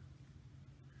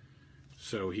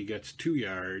 So he gets 2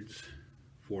 yards,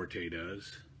 Forte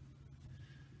does.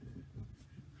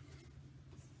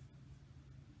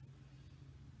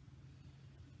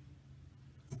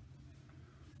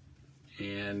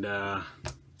 And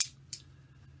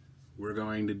we're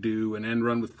going to do an end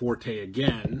run with Forte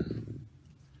again.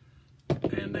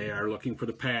 And they are looking for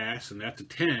the pass, and that's a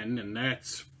 10, and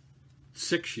that's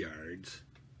 6 yards.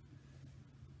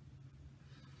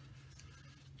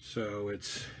 So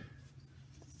it's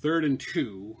 3rd and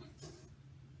 2.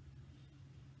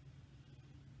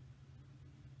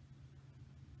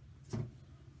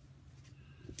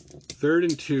 Third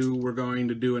and 2, we're going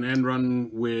to do an end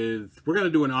run with, we're going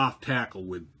to do an off tackle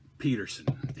with Peterson,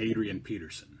 Adrian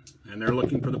Peterson. And they're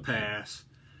looking for the pass,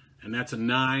 and that's a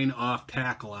 9 off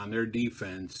tackle on their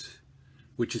defense,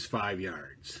 which is 5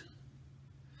 yards.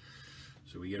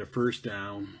 So we get a first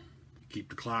down, keep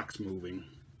the clocks moving,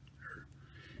 or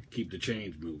keep the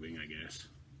chains moving, I guess.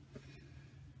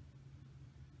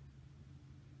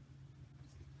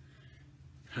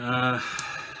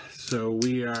 So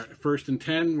we are 1st and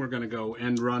 10. We're going to go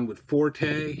end run with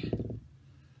Forte.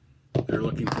 They're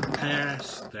looking for the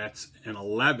pass. That's an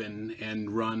 11.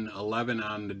 End run 11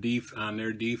 on the on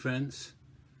their defense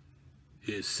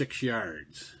is 6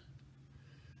 yards.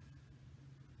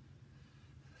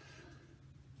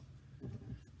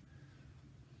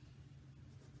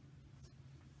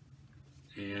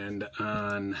 And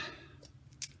on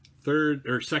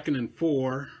 2nd and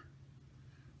 4,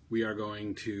 we are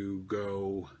going to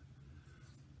go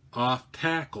off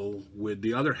tackle with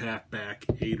the other halfback,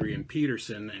 Adrian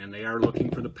Peterson, and they are looking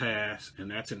for the pass,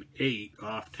 and that's an 8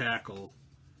 off tackle,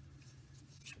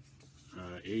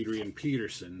 Adrian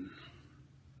Peterson,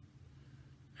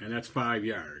 and that's 5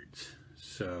 yards.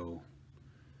 So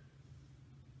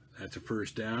that's a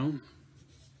first down.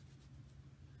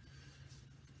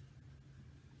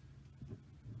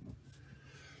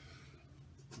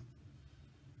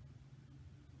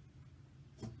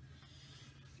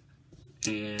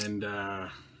 And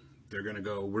we're going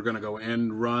to go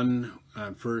end run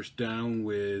on first down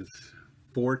with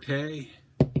Forte.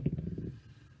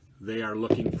 They are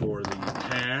looking for the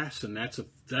pass, and that's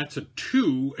a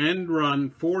 2 end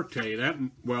run Forte. That,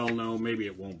 well, no, maybe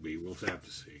it won't be. We'll have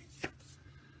to see.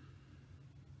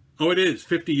 Oh, it is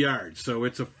 50 yards, so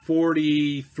it's a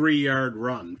 43-yard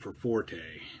run for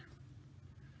Forte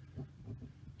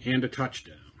and a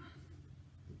touchdown.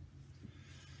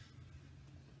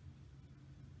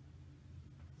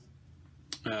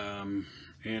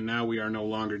 And now we are no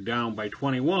longer down by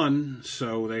 21,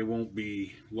 so they won't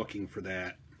be looking for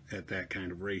that at that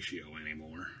kind of ratio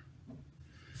anymore.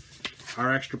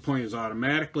 Our extra point is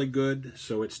automatically good,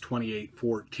 so it's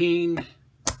 28-14,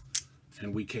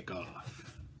 and we kick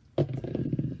off.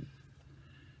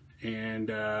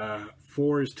 And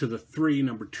 4 is to the 3,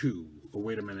 number 2. Oh,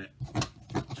 wait a minute.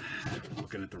 I'm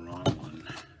looking at the wrong one.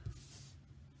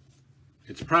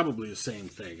 It's probably the same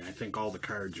thing. I think all the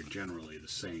cards are generally the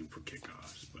same for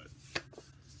kickoffs, but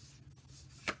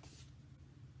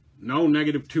no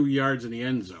 -2 yards in the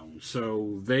end zone,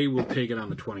 so they will take it on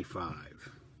the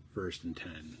 25, 1st and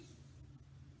 10.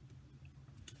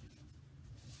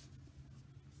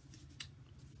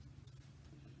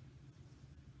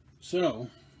 So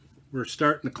we're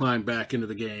starting to climb back into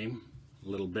the game a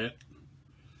little bit.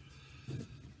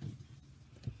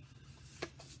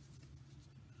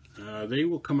 They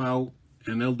will come out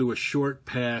and they'll do a short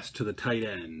pass to the tight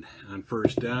end on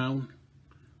first down.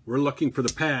 We're looking for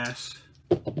the pass,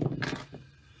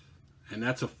 and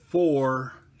that's a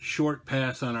 4. Short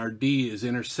pass on our D is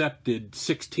intercepted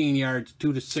 16 yards,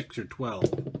 2 to 6 or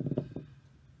 12.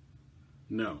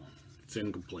 No, it's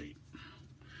incomplete.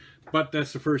 But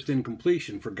that's the first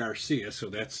incompletion for Garcia, so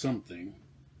that's something.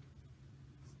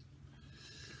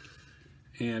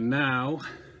 And now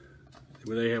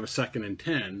they have a 2nd and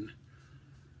 10.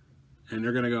 And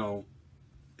they're going to go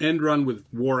end run with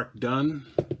Warwick Dunn.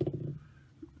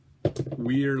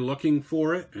 We're looking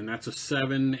for it, and that's a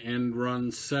 7. End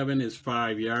run 7 is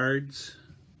 5 yards.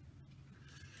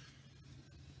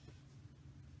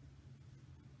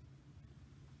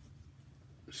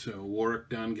 So Warwick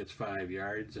Dunn gets 5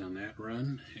 yards on that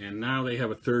run. And now they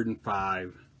have a 3rd and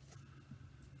 5.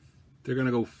 They're going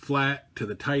to go flat to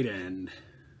the tight end.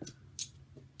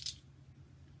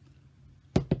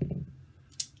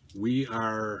 We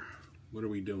are, what are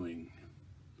we doing?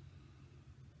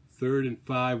 3rd and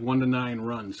 5, 1-9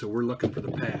 run. So we're looking for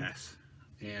the pass.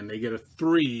 And they get a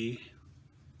 3.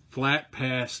 Flat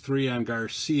pass, 3 on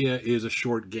Garcia is a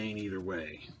short gain either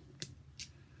way.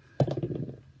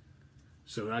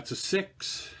 So that's a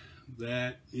 6.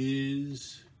 That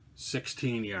is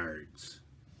 16 yards.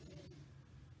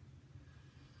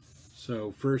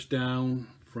 So first down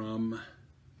from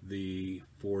the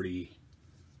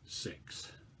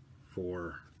 46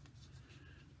 for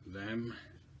them.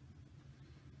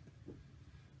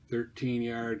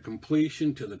 13-yard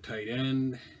completion to the tight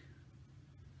end.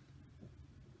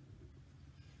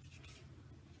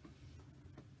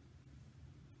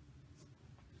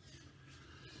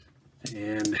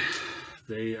 And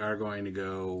they are going to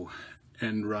go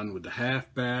end run with the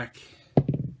halfback.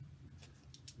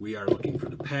 We are looking for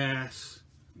the pass.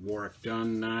 Warwick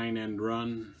Dunn, 9 end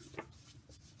run.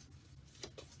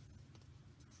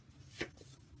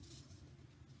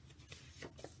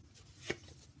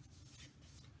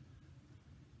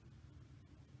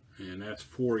 And that's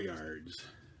 4 yards.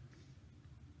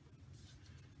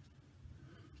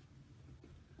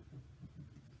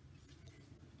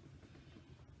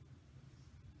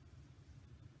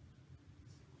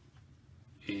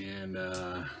 And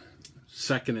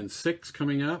 2nd and 6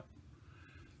 coming up.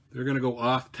 They're going to go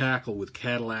off tackle with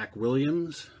Cadillac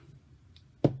Williams.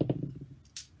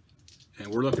 And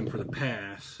we're looking for the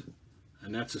pass.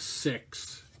 And that's a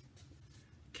 6.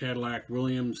 Cadillac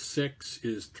Williams, 6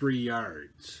 is 3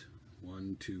 yards.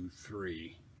 1, 2,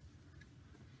 3.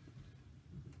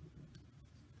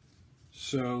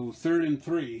 So 3rd and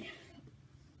 3.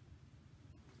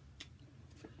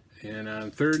 And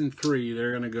on 3rd and 3,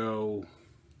 they're going to go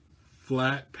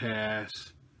flat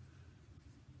pass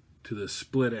to the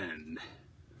split end.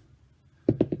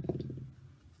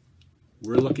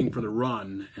 We're looking for the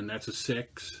run, and that's a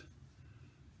 6.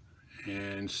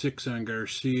 And 6 on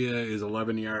Garcia is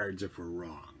 11 yards if we're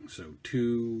wrong. So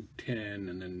 2, 10,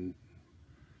 and then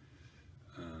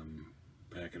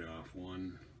back it off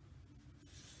 1.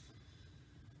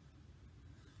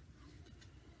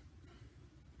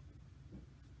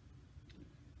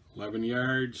 $11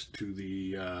 yards to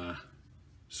the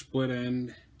split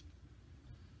end.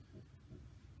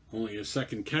 Only a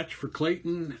 2nd catch for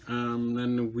Clayton.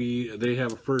 Then they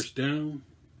have a first down.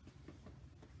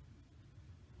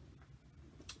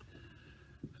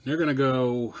 They're going to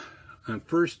go on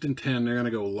 1st and 10. They're going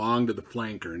to go long to the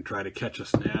flanker and try to catch a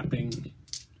snapping.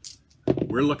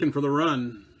 We're looking for the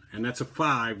run, and that's a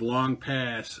 5 long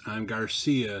pass on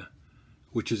Garcia,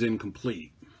 which is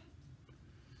incomplete.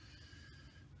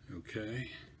 Okay,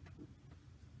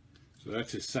 so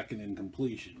that's his 2nd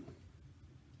incompletion.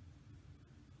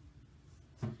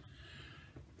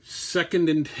 2nd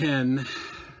and 10,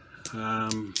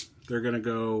 they're going to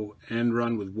go end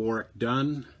run with Warwick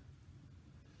Dunn.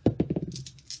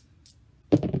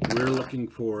 We're looking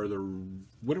for the,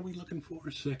 what are we looking for?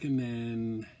 2nd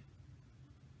and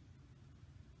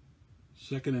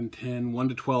 10, 1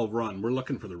 to 12 run. We're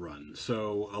looking for the run.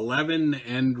 So 11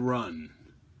 end run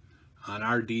on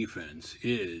our defense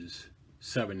is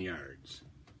 7 yards.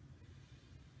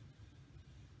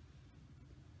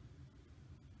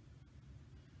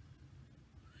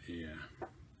 Yeah.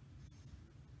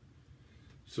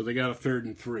 So they got a 3rd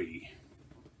and 3.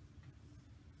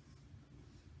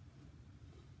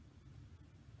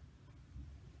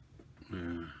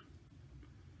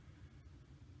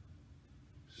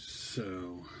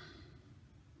 So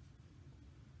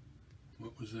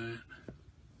what was that?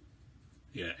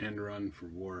 Yeah, end run for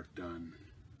Warwick Dunn.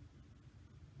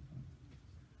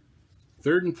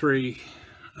 3rd and 3.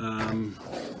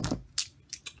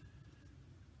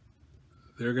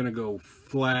 They're going to go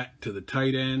flat to the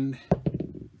tight end.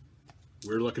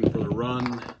 We're looking for the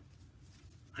run.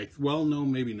 Well, no,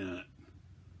 maybe not.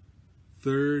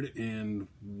 3rd and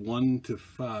 1 to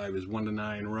 5 is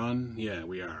 1-9 run. Yeah,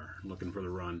 we are looking for the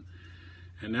run.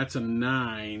 And that's a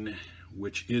 9,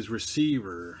 which is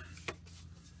receiver.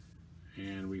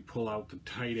 And we pull out the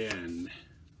tight end.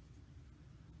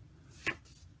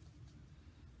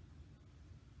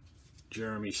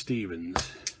 Jeremy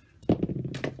Stevens.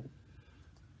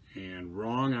 And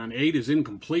wrong on 8 is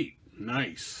incomplete.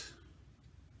 Nice.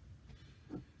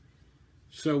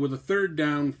 So with a 3rd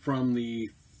down from the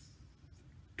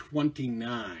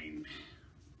 29,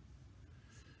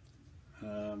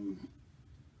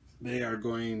 they are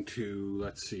going to,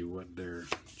 let's see what their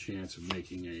chance of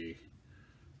making a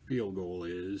field goal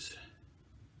is.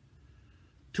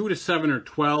 2 to 7 or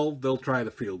 12, they'll try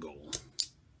the field goal.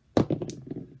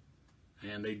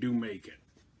 and they do make it.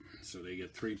 So they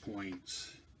get 3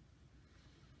 points.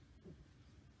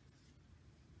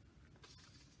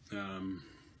 So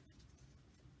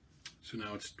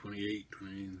now it's 28,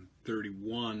 20,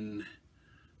 31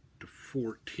 to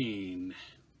 14.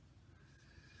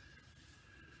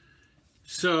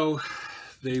 So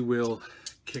they will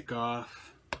kick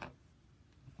off.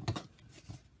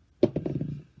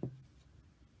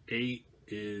 8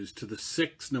 is to the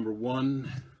 6, number 1.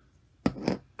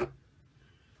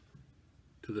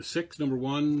 To the 6, number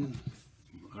 1.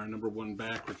 Our number 1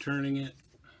 back returning it.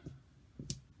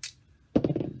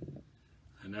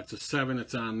 And that's a 7,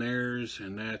 it's on theirs,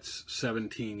 and that's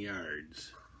 17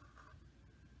 yards.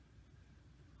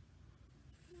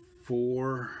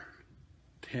 4,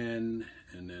 10,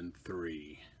 and then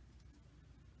 3.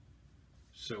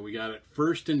 So we got it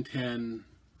 1st and 10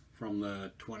 from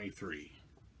the 23.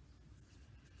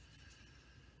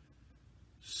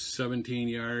 17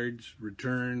 yards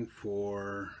return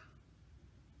for,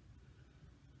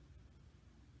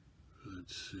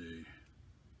 let's see,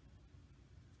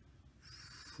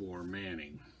 for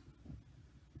Manning.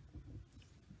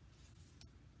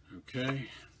 Okay.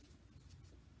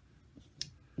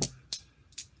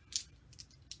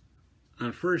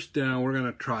 On 1st down, we're going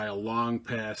to try a long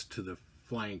pass to the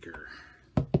flanker.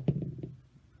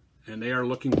 And they are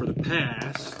looking for the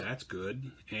pass. That's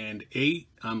good. And 8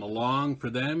 on the long for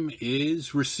them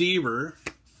is receiver.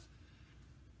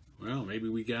 Well, maybe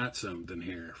we got something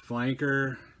here.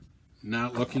 Flanker,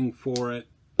 not looking for it.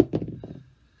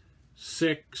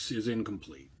 6 is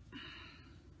incomplete.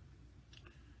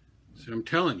 So I'm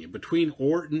telling you, between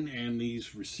Orton and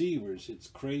these receivers, it's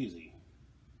crazy.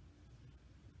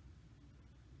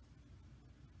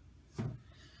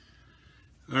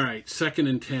 All right, 2nd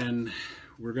and 10.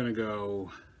 We're going to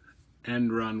go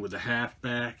end run with the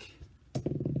halfback.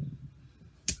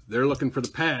 They're looking for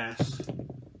the pass.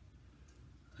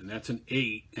 And that's an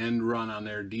 8 end run on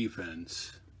their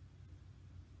defense.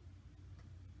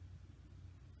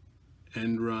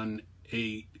 End run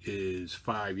 8 is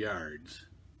 5 yards.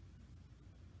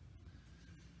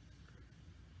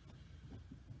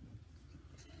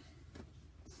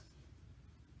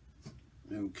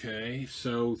 Okay,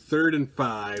 so 3rd and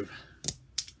 5.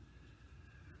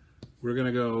 We're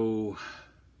gonna go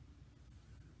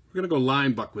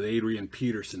line buck with Adrian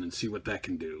Peterson and see what that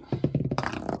can do.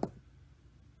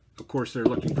 Of course, they're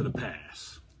looking for the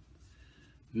pass.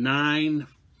 9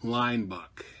 line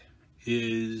buck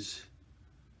is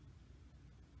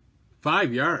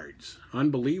 5 yards.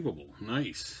 Unbelievable.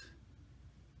 Nice.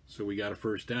 So we got a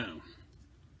 1st down.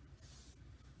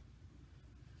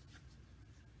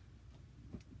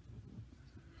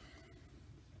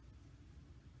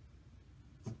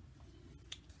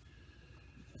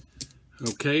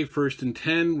 Okay, 1st and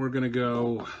 10, we're going to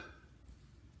go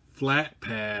flat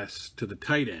pass to the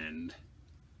tight end.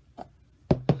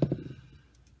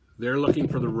 They're looking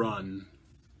for the run.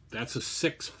 That's a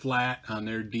 6 flat on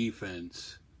their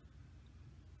defense.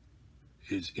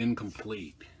 Is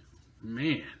incomplete.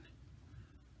 Man,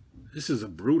 this is a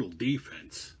brutal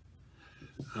defense.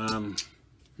 All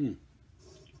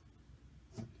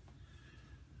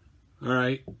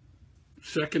right.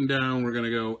 2nd down, we're going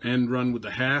to go end run with the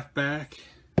halfback.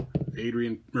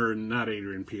 Not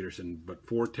Adrian Peterson, but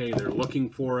Forte. They're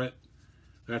looking for it.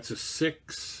 That's a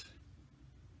 6.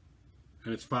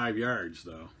 And it's 5 yards,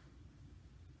 though.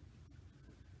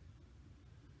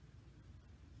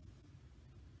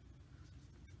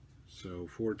 So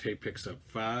Forte picks up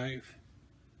 5.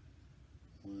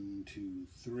 1, 2,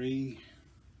 3.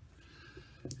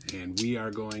 And we are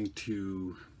going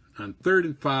to, on 3rd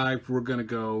and 5, we're going to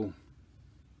go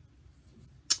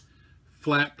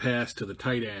flat pass to the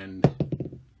tight end.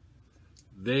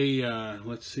 They,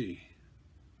 let's see.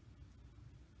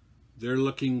 They're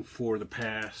looking for the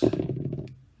pass.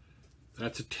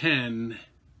 That's a 10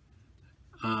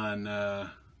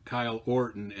 on Kyle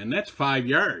Orton, and that's 5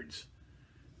 yards.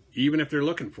 Even if they're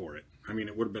looking for it. I mean,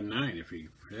 it would have been 9 if he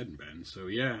hadn't been. So,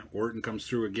 yeah, Orton comes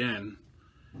through again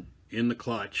in the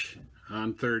clutch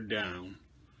on 3rd down.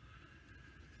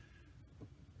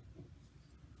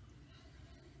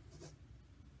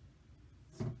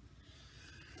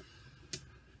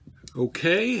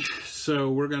 Okay, so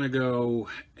we're going to go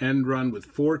end run with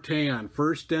Forte on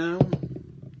 1st down.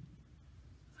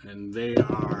 And they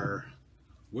are,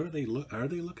 what are they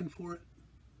looking for it?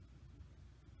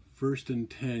 1st and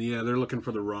 10, yeah, they're looking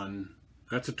for the run.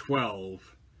 That's a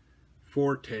 12.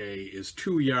 Forte is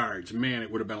 2 yards. Man, it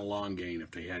would have been a long gain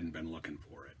if they hadn't been looking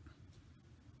for it.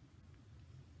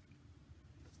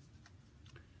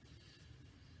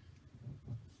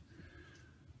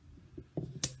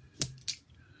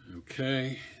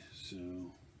 Okay, so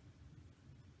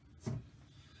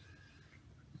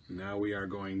now we are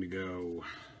going to go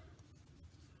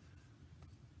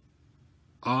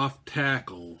off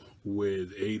tackle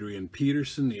with Adrian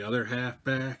Peterson, the other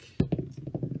halfback.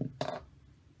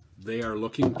 They are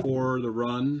looking for the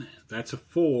run. That's a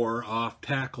 4. Off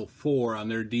tackle 4 on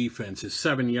their defense is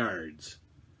 7 yards.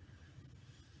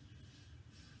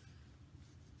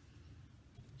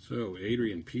 So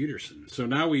Adrian Peterson. So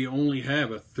now we only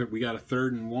have we got a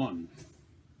 3rd and 1.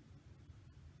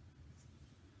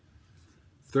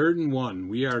 3rd and 1.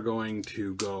 We are going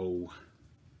to go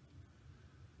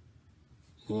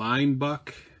line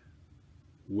buck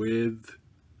with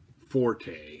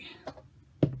Forte.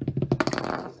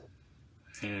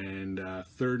 And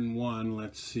 3rd and 1,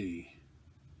 let's see.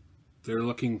 They're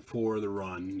looking for the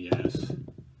run, yes.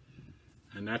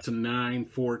 And that's a 9.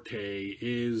 Forte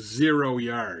is 0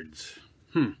 yards.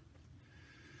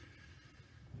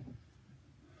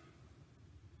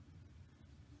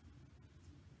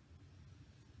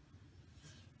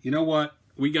 You know what?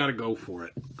 We got to go for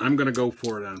it. I'm going to go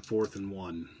for it on 4th and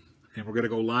 1. And we're going to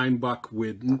go line buck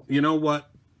with, you know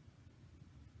what?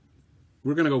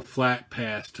 We're going to go flat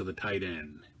pass to the tight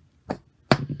end.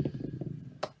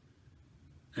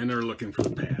 And they're looking for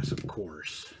the pass, of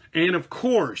course. And of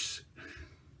course,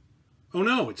 oh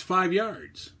no, it's 5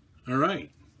 yards. All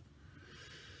right.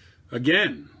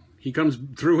 Again, he comes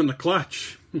through in the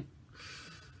clutch. I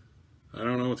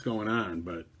don't know what's going on,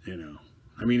 but, you know.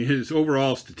 I mean, his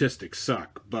overall statistics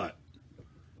suck, but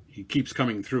he keeps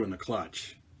coming through in the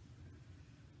clutch.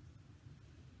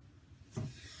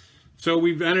 So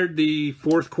we've entered the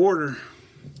 4th quarter,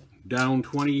 down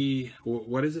 20,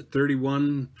 what is it,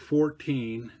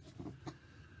 31-14.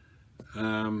 We're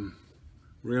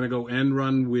going to go end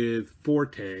run with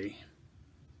Forte.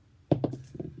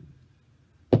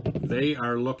 They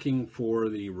are looking for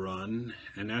the run,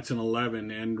 and that's an 11.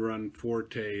 End run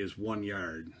Forte is 1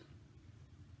 yard.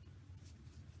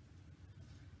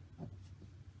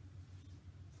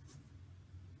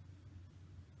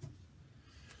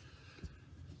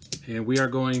 And we are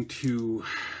going to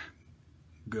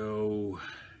go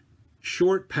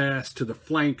short pass to the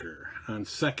flanker on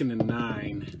 2nd and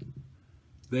 9.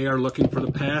 They are looking for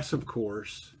the pass, of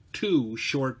course. 2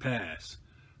 short pass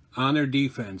on their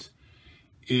defense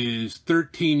is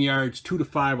 13 yards, 2 to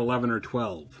 5, 11 or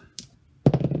 12.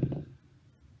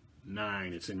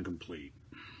 9, it's incomplete.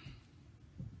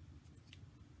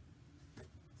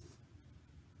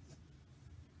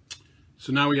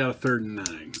 So now we got a 3rd and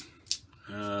 9.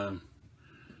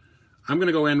 I'm going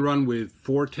to go end run with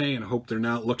Forte and hope they're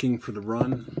not looking for the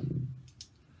run.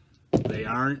 They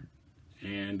aren't.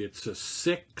 And it's a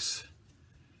 6.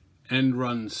 End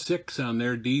run 6 on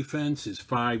their defense is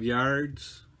 5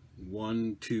 yards.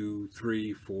 1, 2,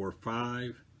 3, 4,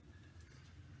 5.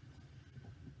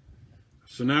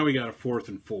 So now we got a 4th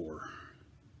and 4.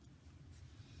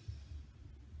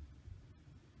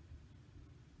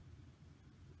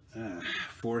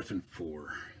 Fourth and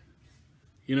 4.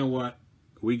 You know what?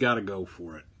 We got to go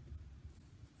for it.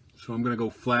 So I'm going to go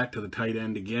flat to the tight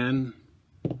end again.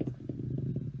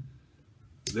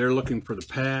 They're looking for the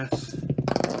pass.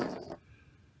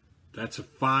 That's a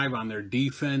 5 on their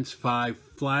defense. 5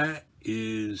 flat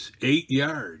is 8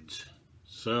 yards.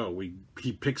 So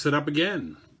he picks it up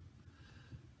again.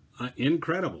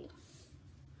 Incredible.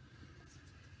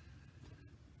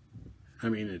 I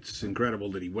mean, it's incredible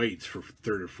that he waits for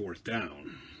 3rd or 4th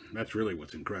down. That's really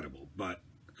what's incredible. But,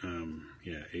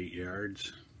 yeah, 8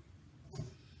 yards.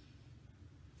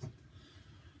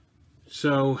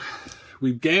 So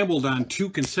we've gambled on 2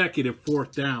 consecutive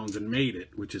 4th downs and made it,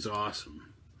 which is awesome.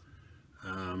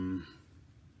 And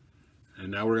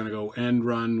now we're going to go end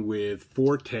run with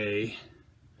Forte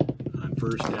on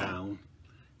 1st down.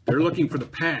 They're looking for the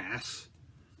pass.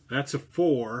 That's a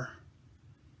 4.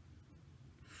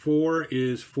 4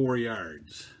 is 4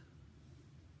 yards.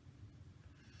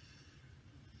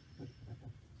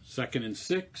 2nd and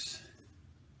 6.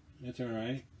 That's all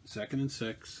right. 2nd and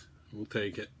 6. We'll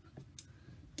take it.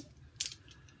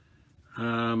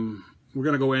 We're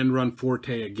going to go end run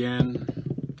Forte again.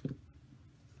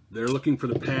 They're looking for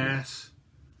the pass.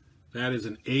 That is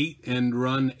an 8 end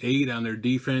run. 8 on their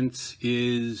defense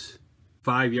is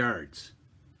 5 yards.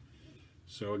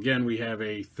 So again, we have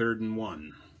a 3rd and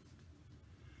 1.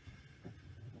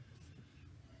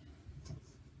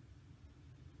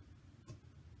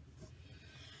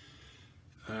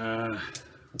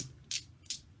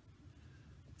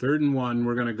 Third and 1,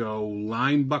 we're going to go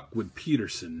line buck with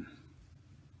Peterson.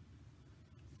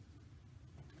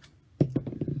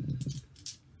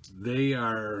 They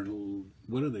are,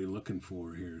 what are they looking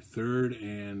for here? 3rd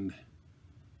and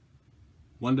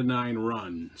 1 to 9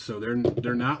 run. So they're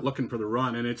not looking for the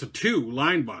run, and it's a 2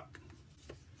 line buck.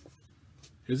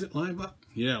 Is it line buck?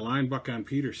 Yeah, line buck on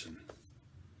Peterson.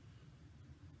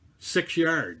 6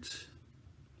 yards.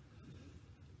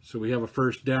 So we have a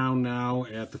first down now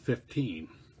at the 15.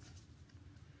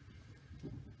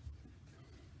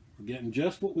 We're getting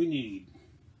just what we need.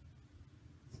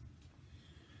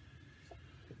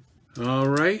 All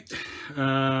right.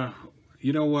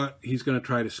 You know what? He's going to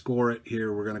try to score it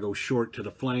here. We're going to go short to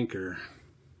the flanker.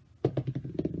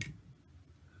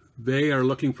 They are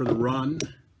looking for the run,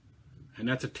 and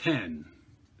that's a 10.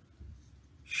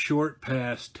 Short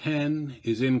pass 10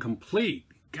 is incomplete.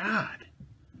 God,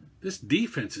 this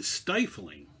defense is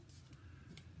stifling.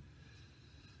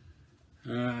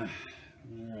 All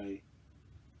right.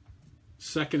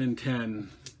 2nd and 10.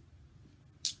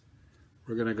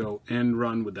 We're going to go end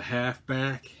run with the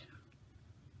halfback.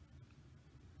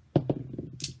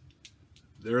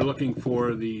 They're looking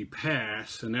for the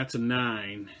pass, and that's a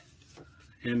 9.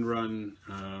 End run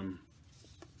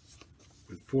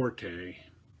with Forte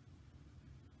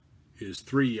is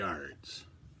 3 yards.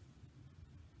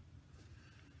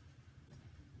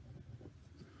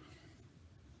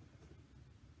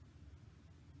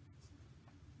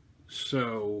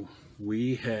 So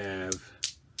we have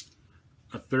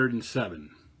a 3rd and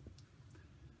 7.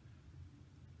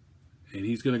 And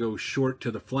he's going to go short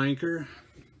to the flanker.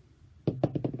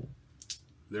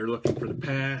 They're looking for the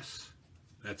pass.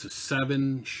 That's a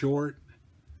 7 short.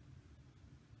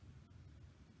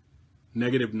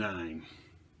 -9.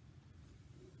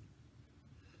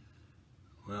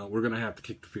 Well, we're going to have to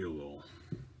kick the field goal.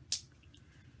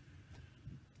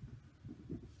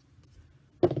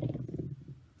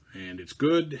 And it's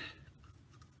good.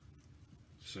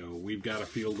 So we've got a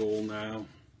field goal now.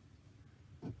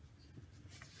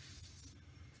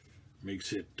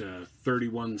 Makes it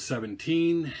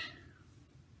 31-17.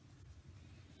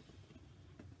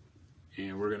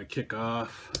 And we're going to kick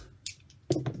off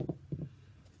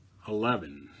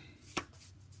 11.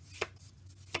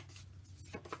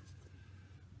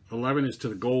 11 is to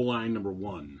the goal line number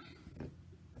 1.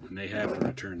 And they have to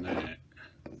return that.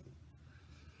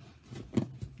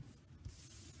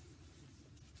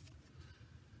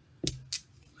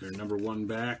 Their number 1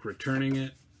 back returning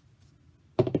it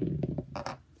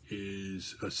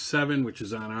is a 7, which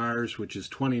is on ours, which is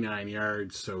 29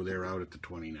 yards, so they're out at the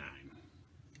 29.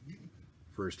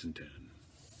 1st and 10.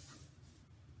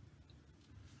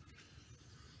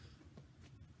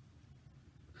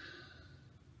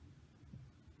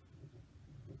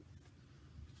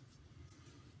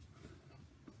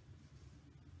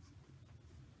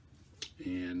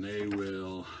 And they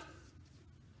will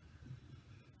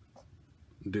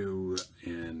do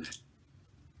an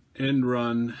end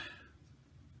run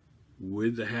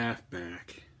with the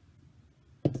halfback.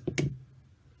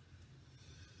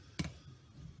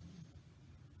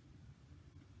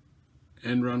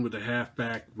 End run with the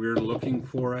halfback. We're looking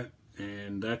for it,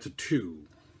 and that's a 2.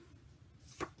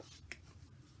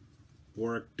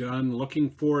 Work done. Looking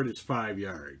for it is 5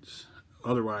 yards.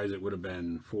 Otherwise, it would have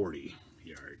been 40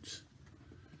 yards.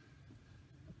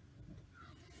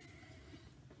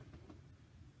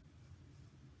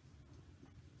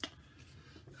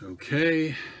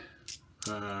 Okay,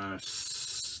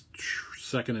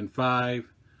 2nd and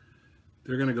 5.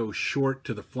 They're going to go short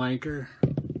to the flanker.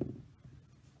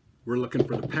 We're looking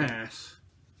for the pass.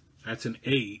 That's an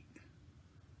 8.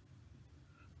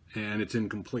 And it's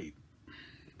incomplete.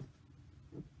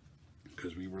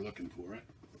 Because we were looking for it.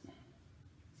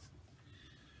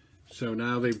 So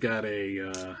now they've got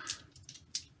a...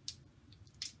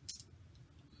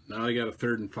 now they got a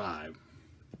 3rd and 5.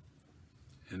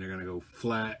 And they're going to go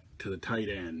flat to the tight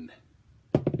end.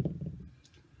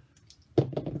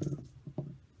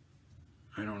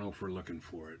 I don't know if we're looking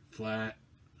for it. Flat.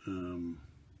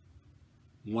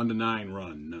 1 to 9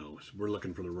 run. No, so we're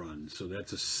looking for the run. So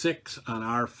that's a 6 on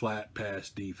our flat pass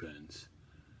defense.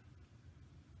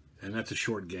 And that's a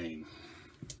short gain.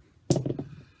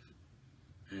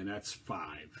 And that's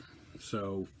 5.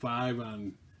 So 5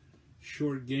 on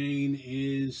short gain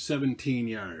is 17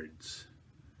 yards.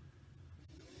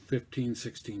 15,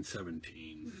 16,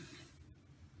 17.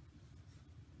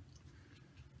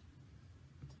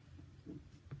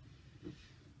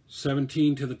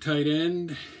 (17) to the tight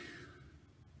end.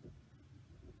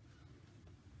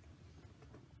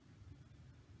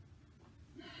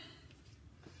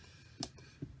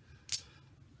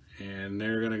 And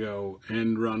they're going to go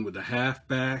end run with the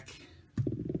halfback.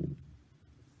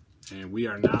 And we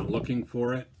are not looking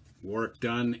for it. Work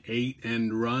done. 8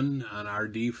 end run on our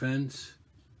defense.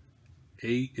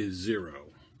 8 is 0.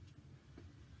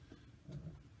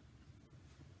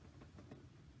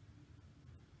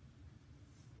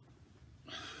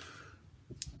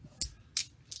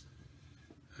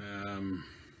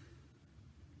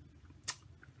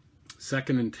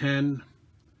 2nd and 10.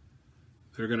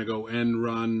 They're going to go end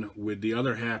run with the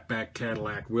other halfback,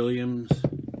 Cadillac Williams.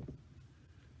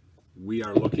 We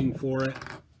are looking for it.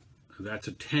 That's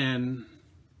a 10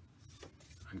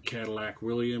 on Cadillac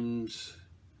Williams.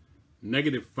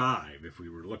 -5 if we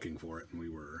were looking for it, and we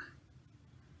were.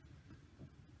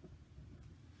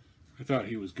 I thought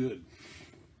he was good.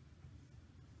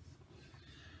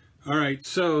 All right,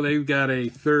 so they've got a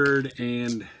 3rd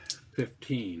and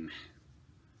 15.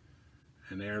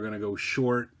 And they're going to go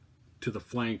short to the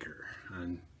flanker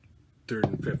on 3rd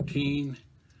and 15.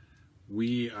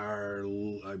 We are,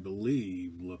 I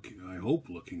believe,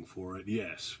 looking for it.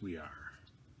 Yes, we are.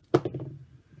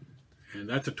 And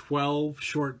that's a 12.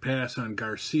 Short pass on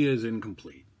Garcia is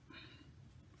incomplete.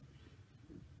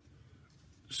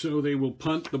 So they will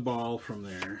punt the ball from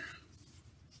there.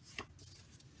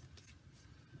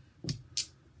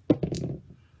 And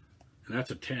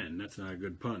that's a 10. That's not a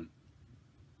good punt.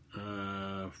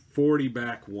 40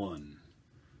 back 1.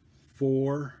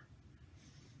 4,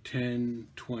 10,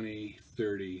 20,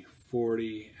 30,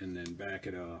 40, and then back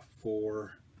it off.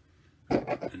 4,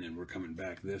 and then we're coming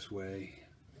back this way.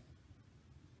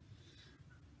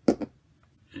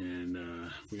 And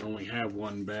we only have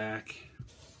one back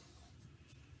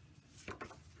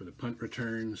for the punt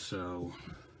return, so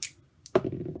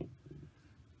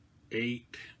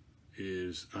 8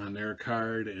 is on their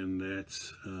card, and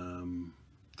that's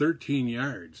 13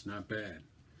 yards. Not bad.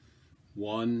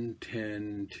 1,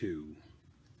 10, 2.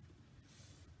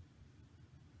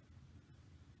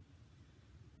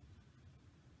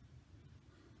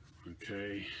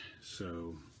 Okay,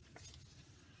 so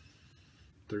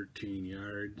 13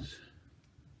 yards.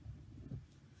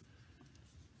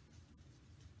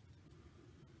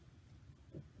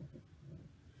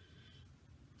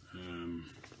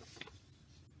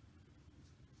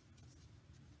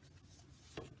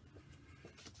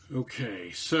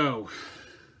 Okay, so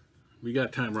we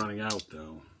got time running out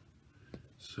though.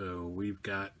 So we've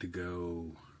got to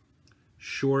go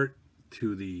short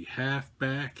to the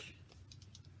halfback.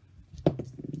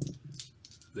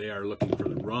 They are looking for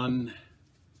the run.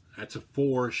 That's a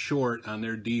 4 short on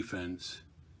their defense.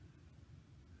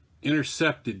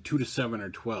 Intercepted 2 to 7 or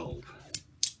 12.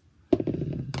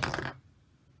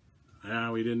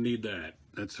 We didn't need that.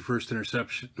 That's the first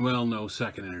interception. Well, no,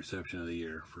 second interception of the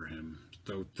year for him.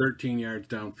 So 13 yards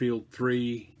downfield,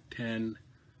 3, 10,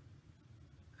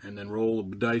 and then roll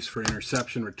the dice for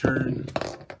interception return.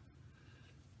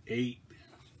 8.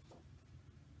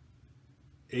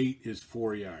 8 is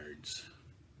 4 yards.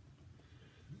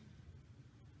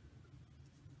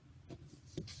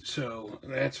 So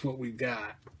that's what we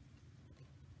got.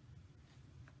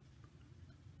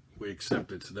 We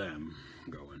accept it's them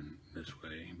going this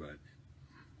way, but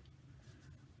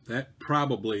that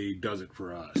probably does it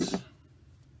for us.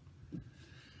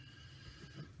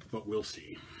 But we'll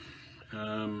see.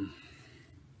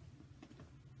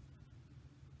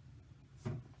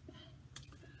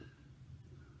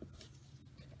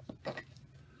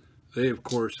 They, of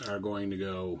course, are going to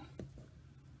go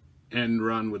end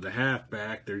run with the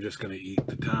halfback. They're just going to eat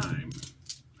the time.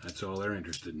 That's all they're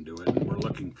interested in doing. We're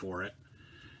looking for it.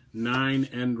 9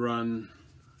 end run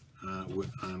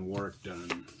on work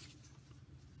done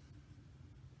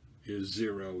is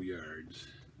 0 yards.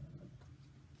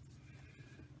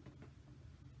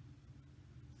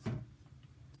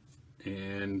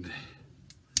 And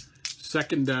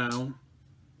second down,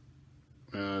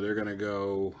 they're going to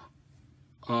go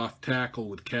off tackle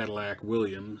with Cadillac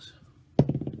Williams.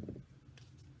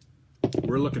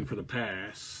 We're looking for the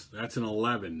pass. That's an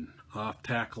 11. Off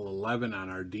tackle 11 on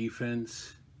our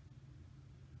defense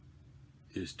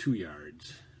is 2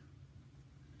 yards.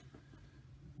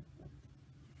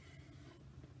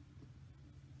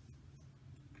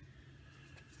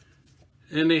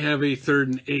 And they have a 3rd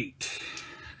and 8.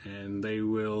 And they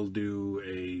will do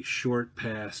a short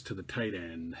pass to the tight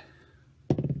end.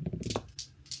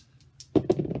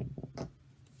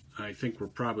 I think we're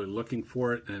probably looking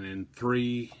for it. And in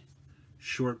 3,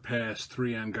 short pass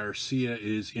 3 on Garcia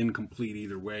is incomplete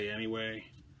either way anyway.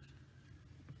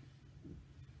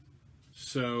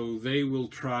 So they will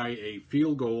try a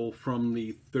field goal from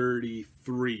the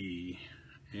 33.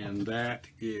 And that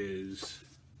is...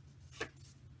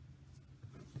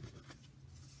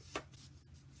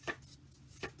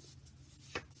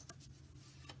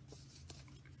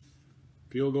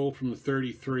 Field goal from the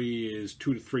 33 is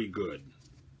 2 to 3 good.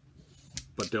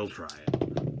 But they'll try it.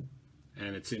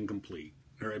 And it's incomplete.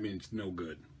 Or, I mean, it's no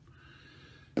good.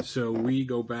 So we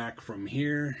go back from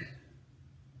here.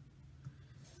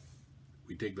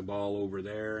 We take the ball over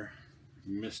there.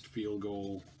 Missed field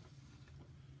goal.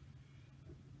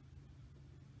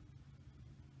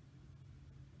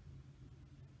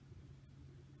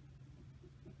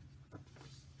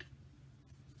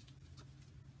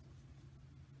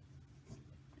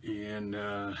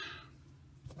 And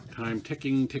time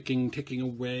ticking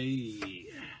away.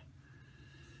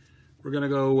 We're going to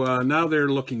go, now they're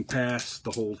looking past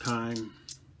the whole time.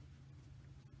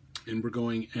 And we're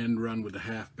going end run with the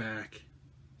halfback.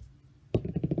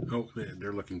 Oh,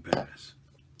 they're looking past.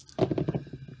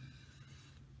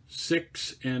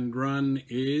 6 end run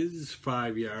is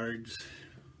 5 yards.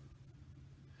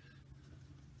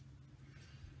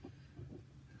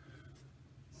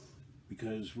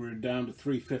 Because we're down to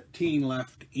 3:15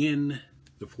 left in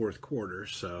the fourth quarter,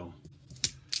 so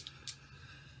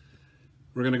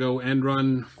we're going to go end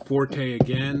run forte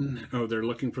again. Oh, they're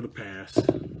looking for the pass.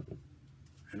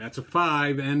 And that's a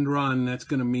 5 end run. That's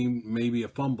going to mean maybe a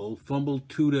fumble. Fumble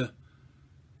 2 to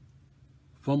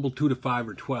 5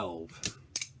 or 12.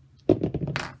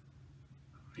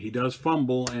 He does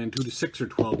fumble, and 2 to 6 or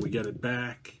 12 we get it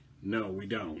back. No, we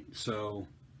don't. So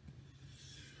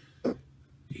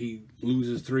he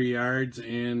loses 3 yards,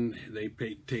 and they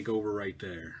take over right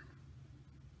there.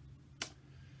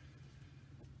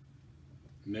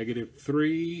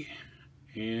 -3,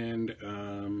 and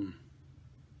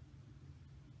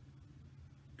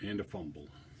a fumble.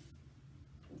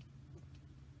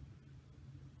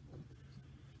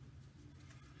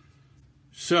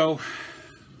 So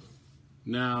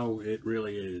now it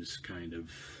really is kind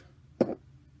of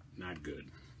not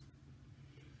good.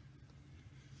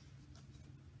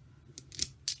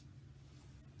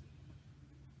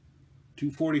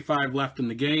 .245 left in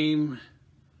the game.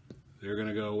 They're going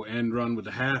to go end run with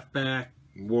the halfback.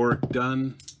 Warwick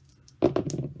done.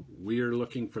 We are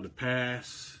looking for the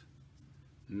pass.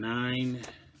 9.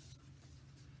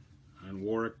 On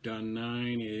Warwick done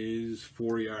 9 is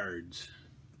 4 yards.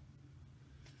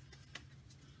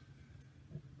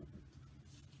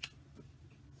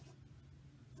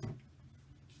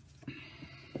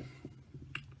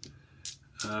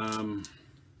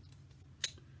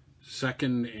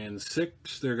 Second and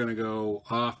 6, they're going to go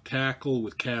off tackle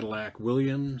with Cadillac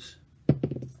Williams.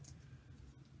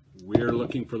 We're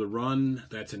looking for the run.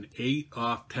 That's an 8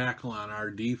 off tackle on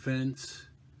our defense.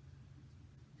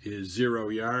 Is 0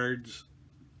 yards.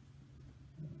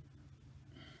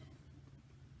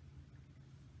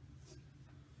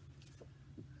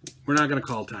 We're not going to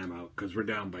call timeout because we're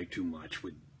down by too much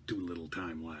with too little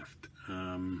time left.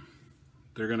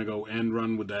 They're going to go end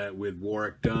run with that with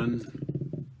Warwick done.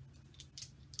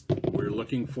 We're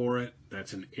looking for it.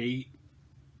 That's an 8.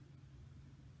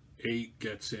 8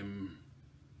 gets him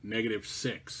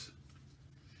 -6.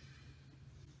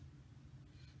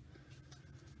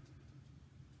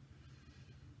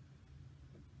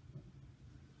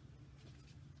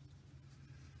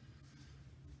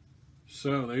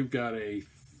 So they've got a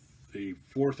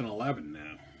 4th and 11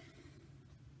 now.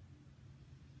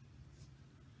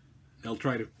 They'll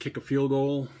try to kick a field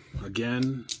goal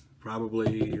again.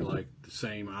 Probably like the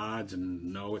same odds,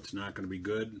 and no, it's not going to be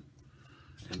good.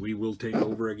 And we will take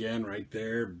over again right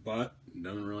there, but it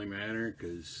doesn't really matter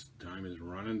because time is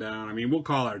running down. I mean, we'll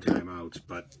call our timeouts,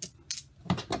 but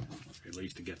at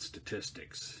least to get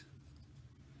statistics.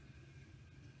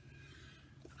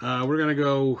 We're going to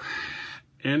go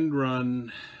end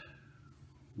run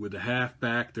with the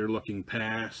halfback. They're looking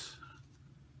pass.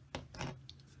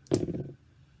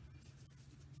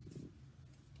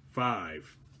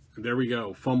 5. There we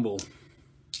go. Fumble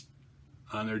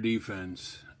on their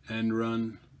defense. End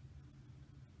run.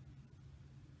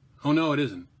 Oh, no, it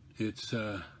isn't. It's,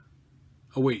 oh,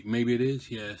 wait, maybe it is.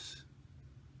 Yes.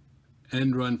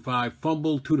 End run 5.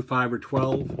 Fumble 2 to 5 or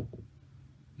 12.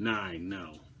 9,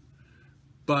 no.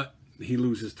 But he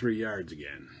loses 3 yards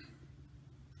again.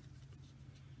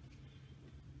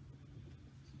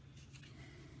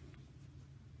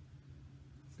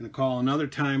 Going to call another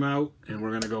timeout, and we're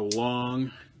going to go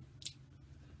long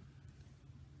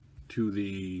to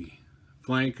the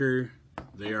flanker.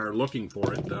 They are looking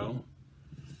for it, though.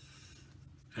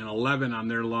 And 11 on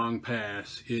their long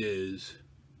pass is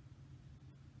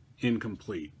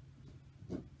incomplete.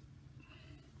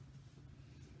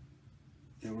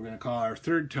 And we're going to call our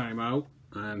third timeout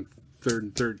on 3rd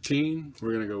and 13.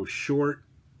 We're going to go short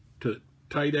to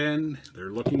tight end.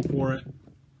 They're looking for it.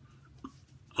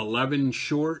 11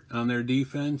 short on their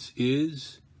defense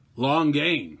is long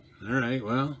gain. All right,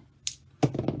 well,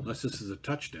 unless this is a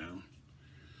touchdown.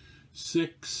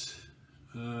 6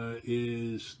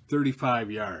 is 35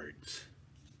 yards.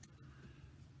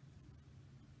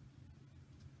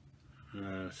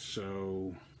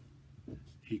 So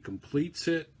he completes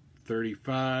it.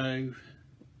 35.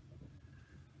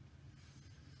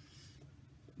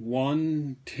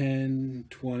 1, 10,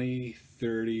 20,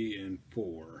 30, and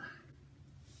 4.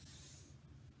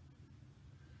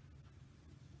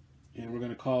 And we're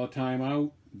going to call a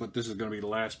timeout but this is going to be the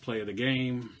last play of the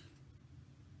game.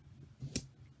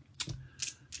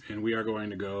 And we are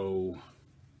going to go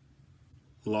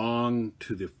long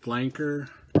to the flanker.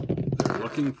 They're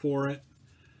looking for it.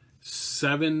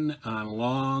 7 on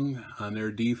long on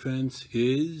their defense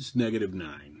is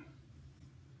 -9.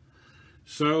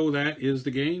 So that is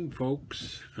the game,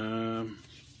 folks.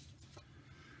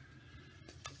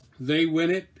 They win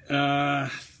it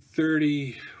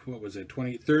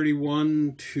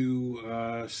 31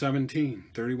 to 17.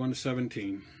 31 to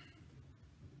 17.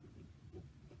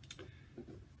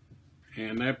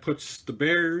 And that puts the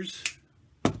Bears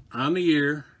on the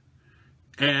year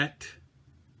at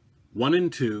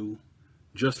 1-2,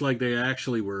 just like they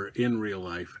actually were in real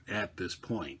life at this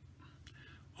point.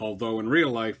 Although in real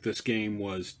life this game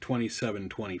was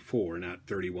 27-24, not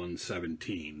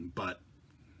 31-17, but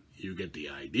you get the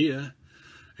idea.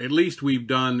 At least we've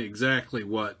done exactly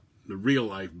what the real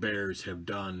life Bears have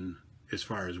done as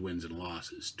far as wins and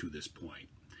losses to this point.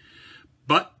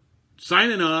 But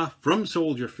signing off from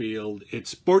Soldier Field,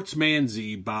 it's Sportsman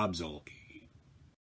Z, Bob Zolke.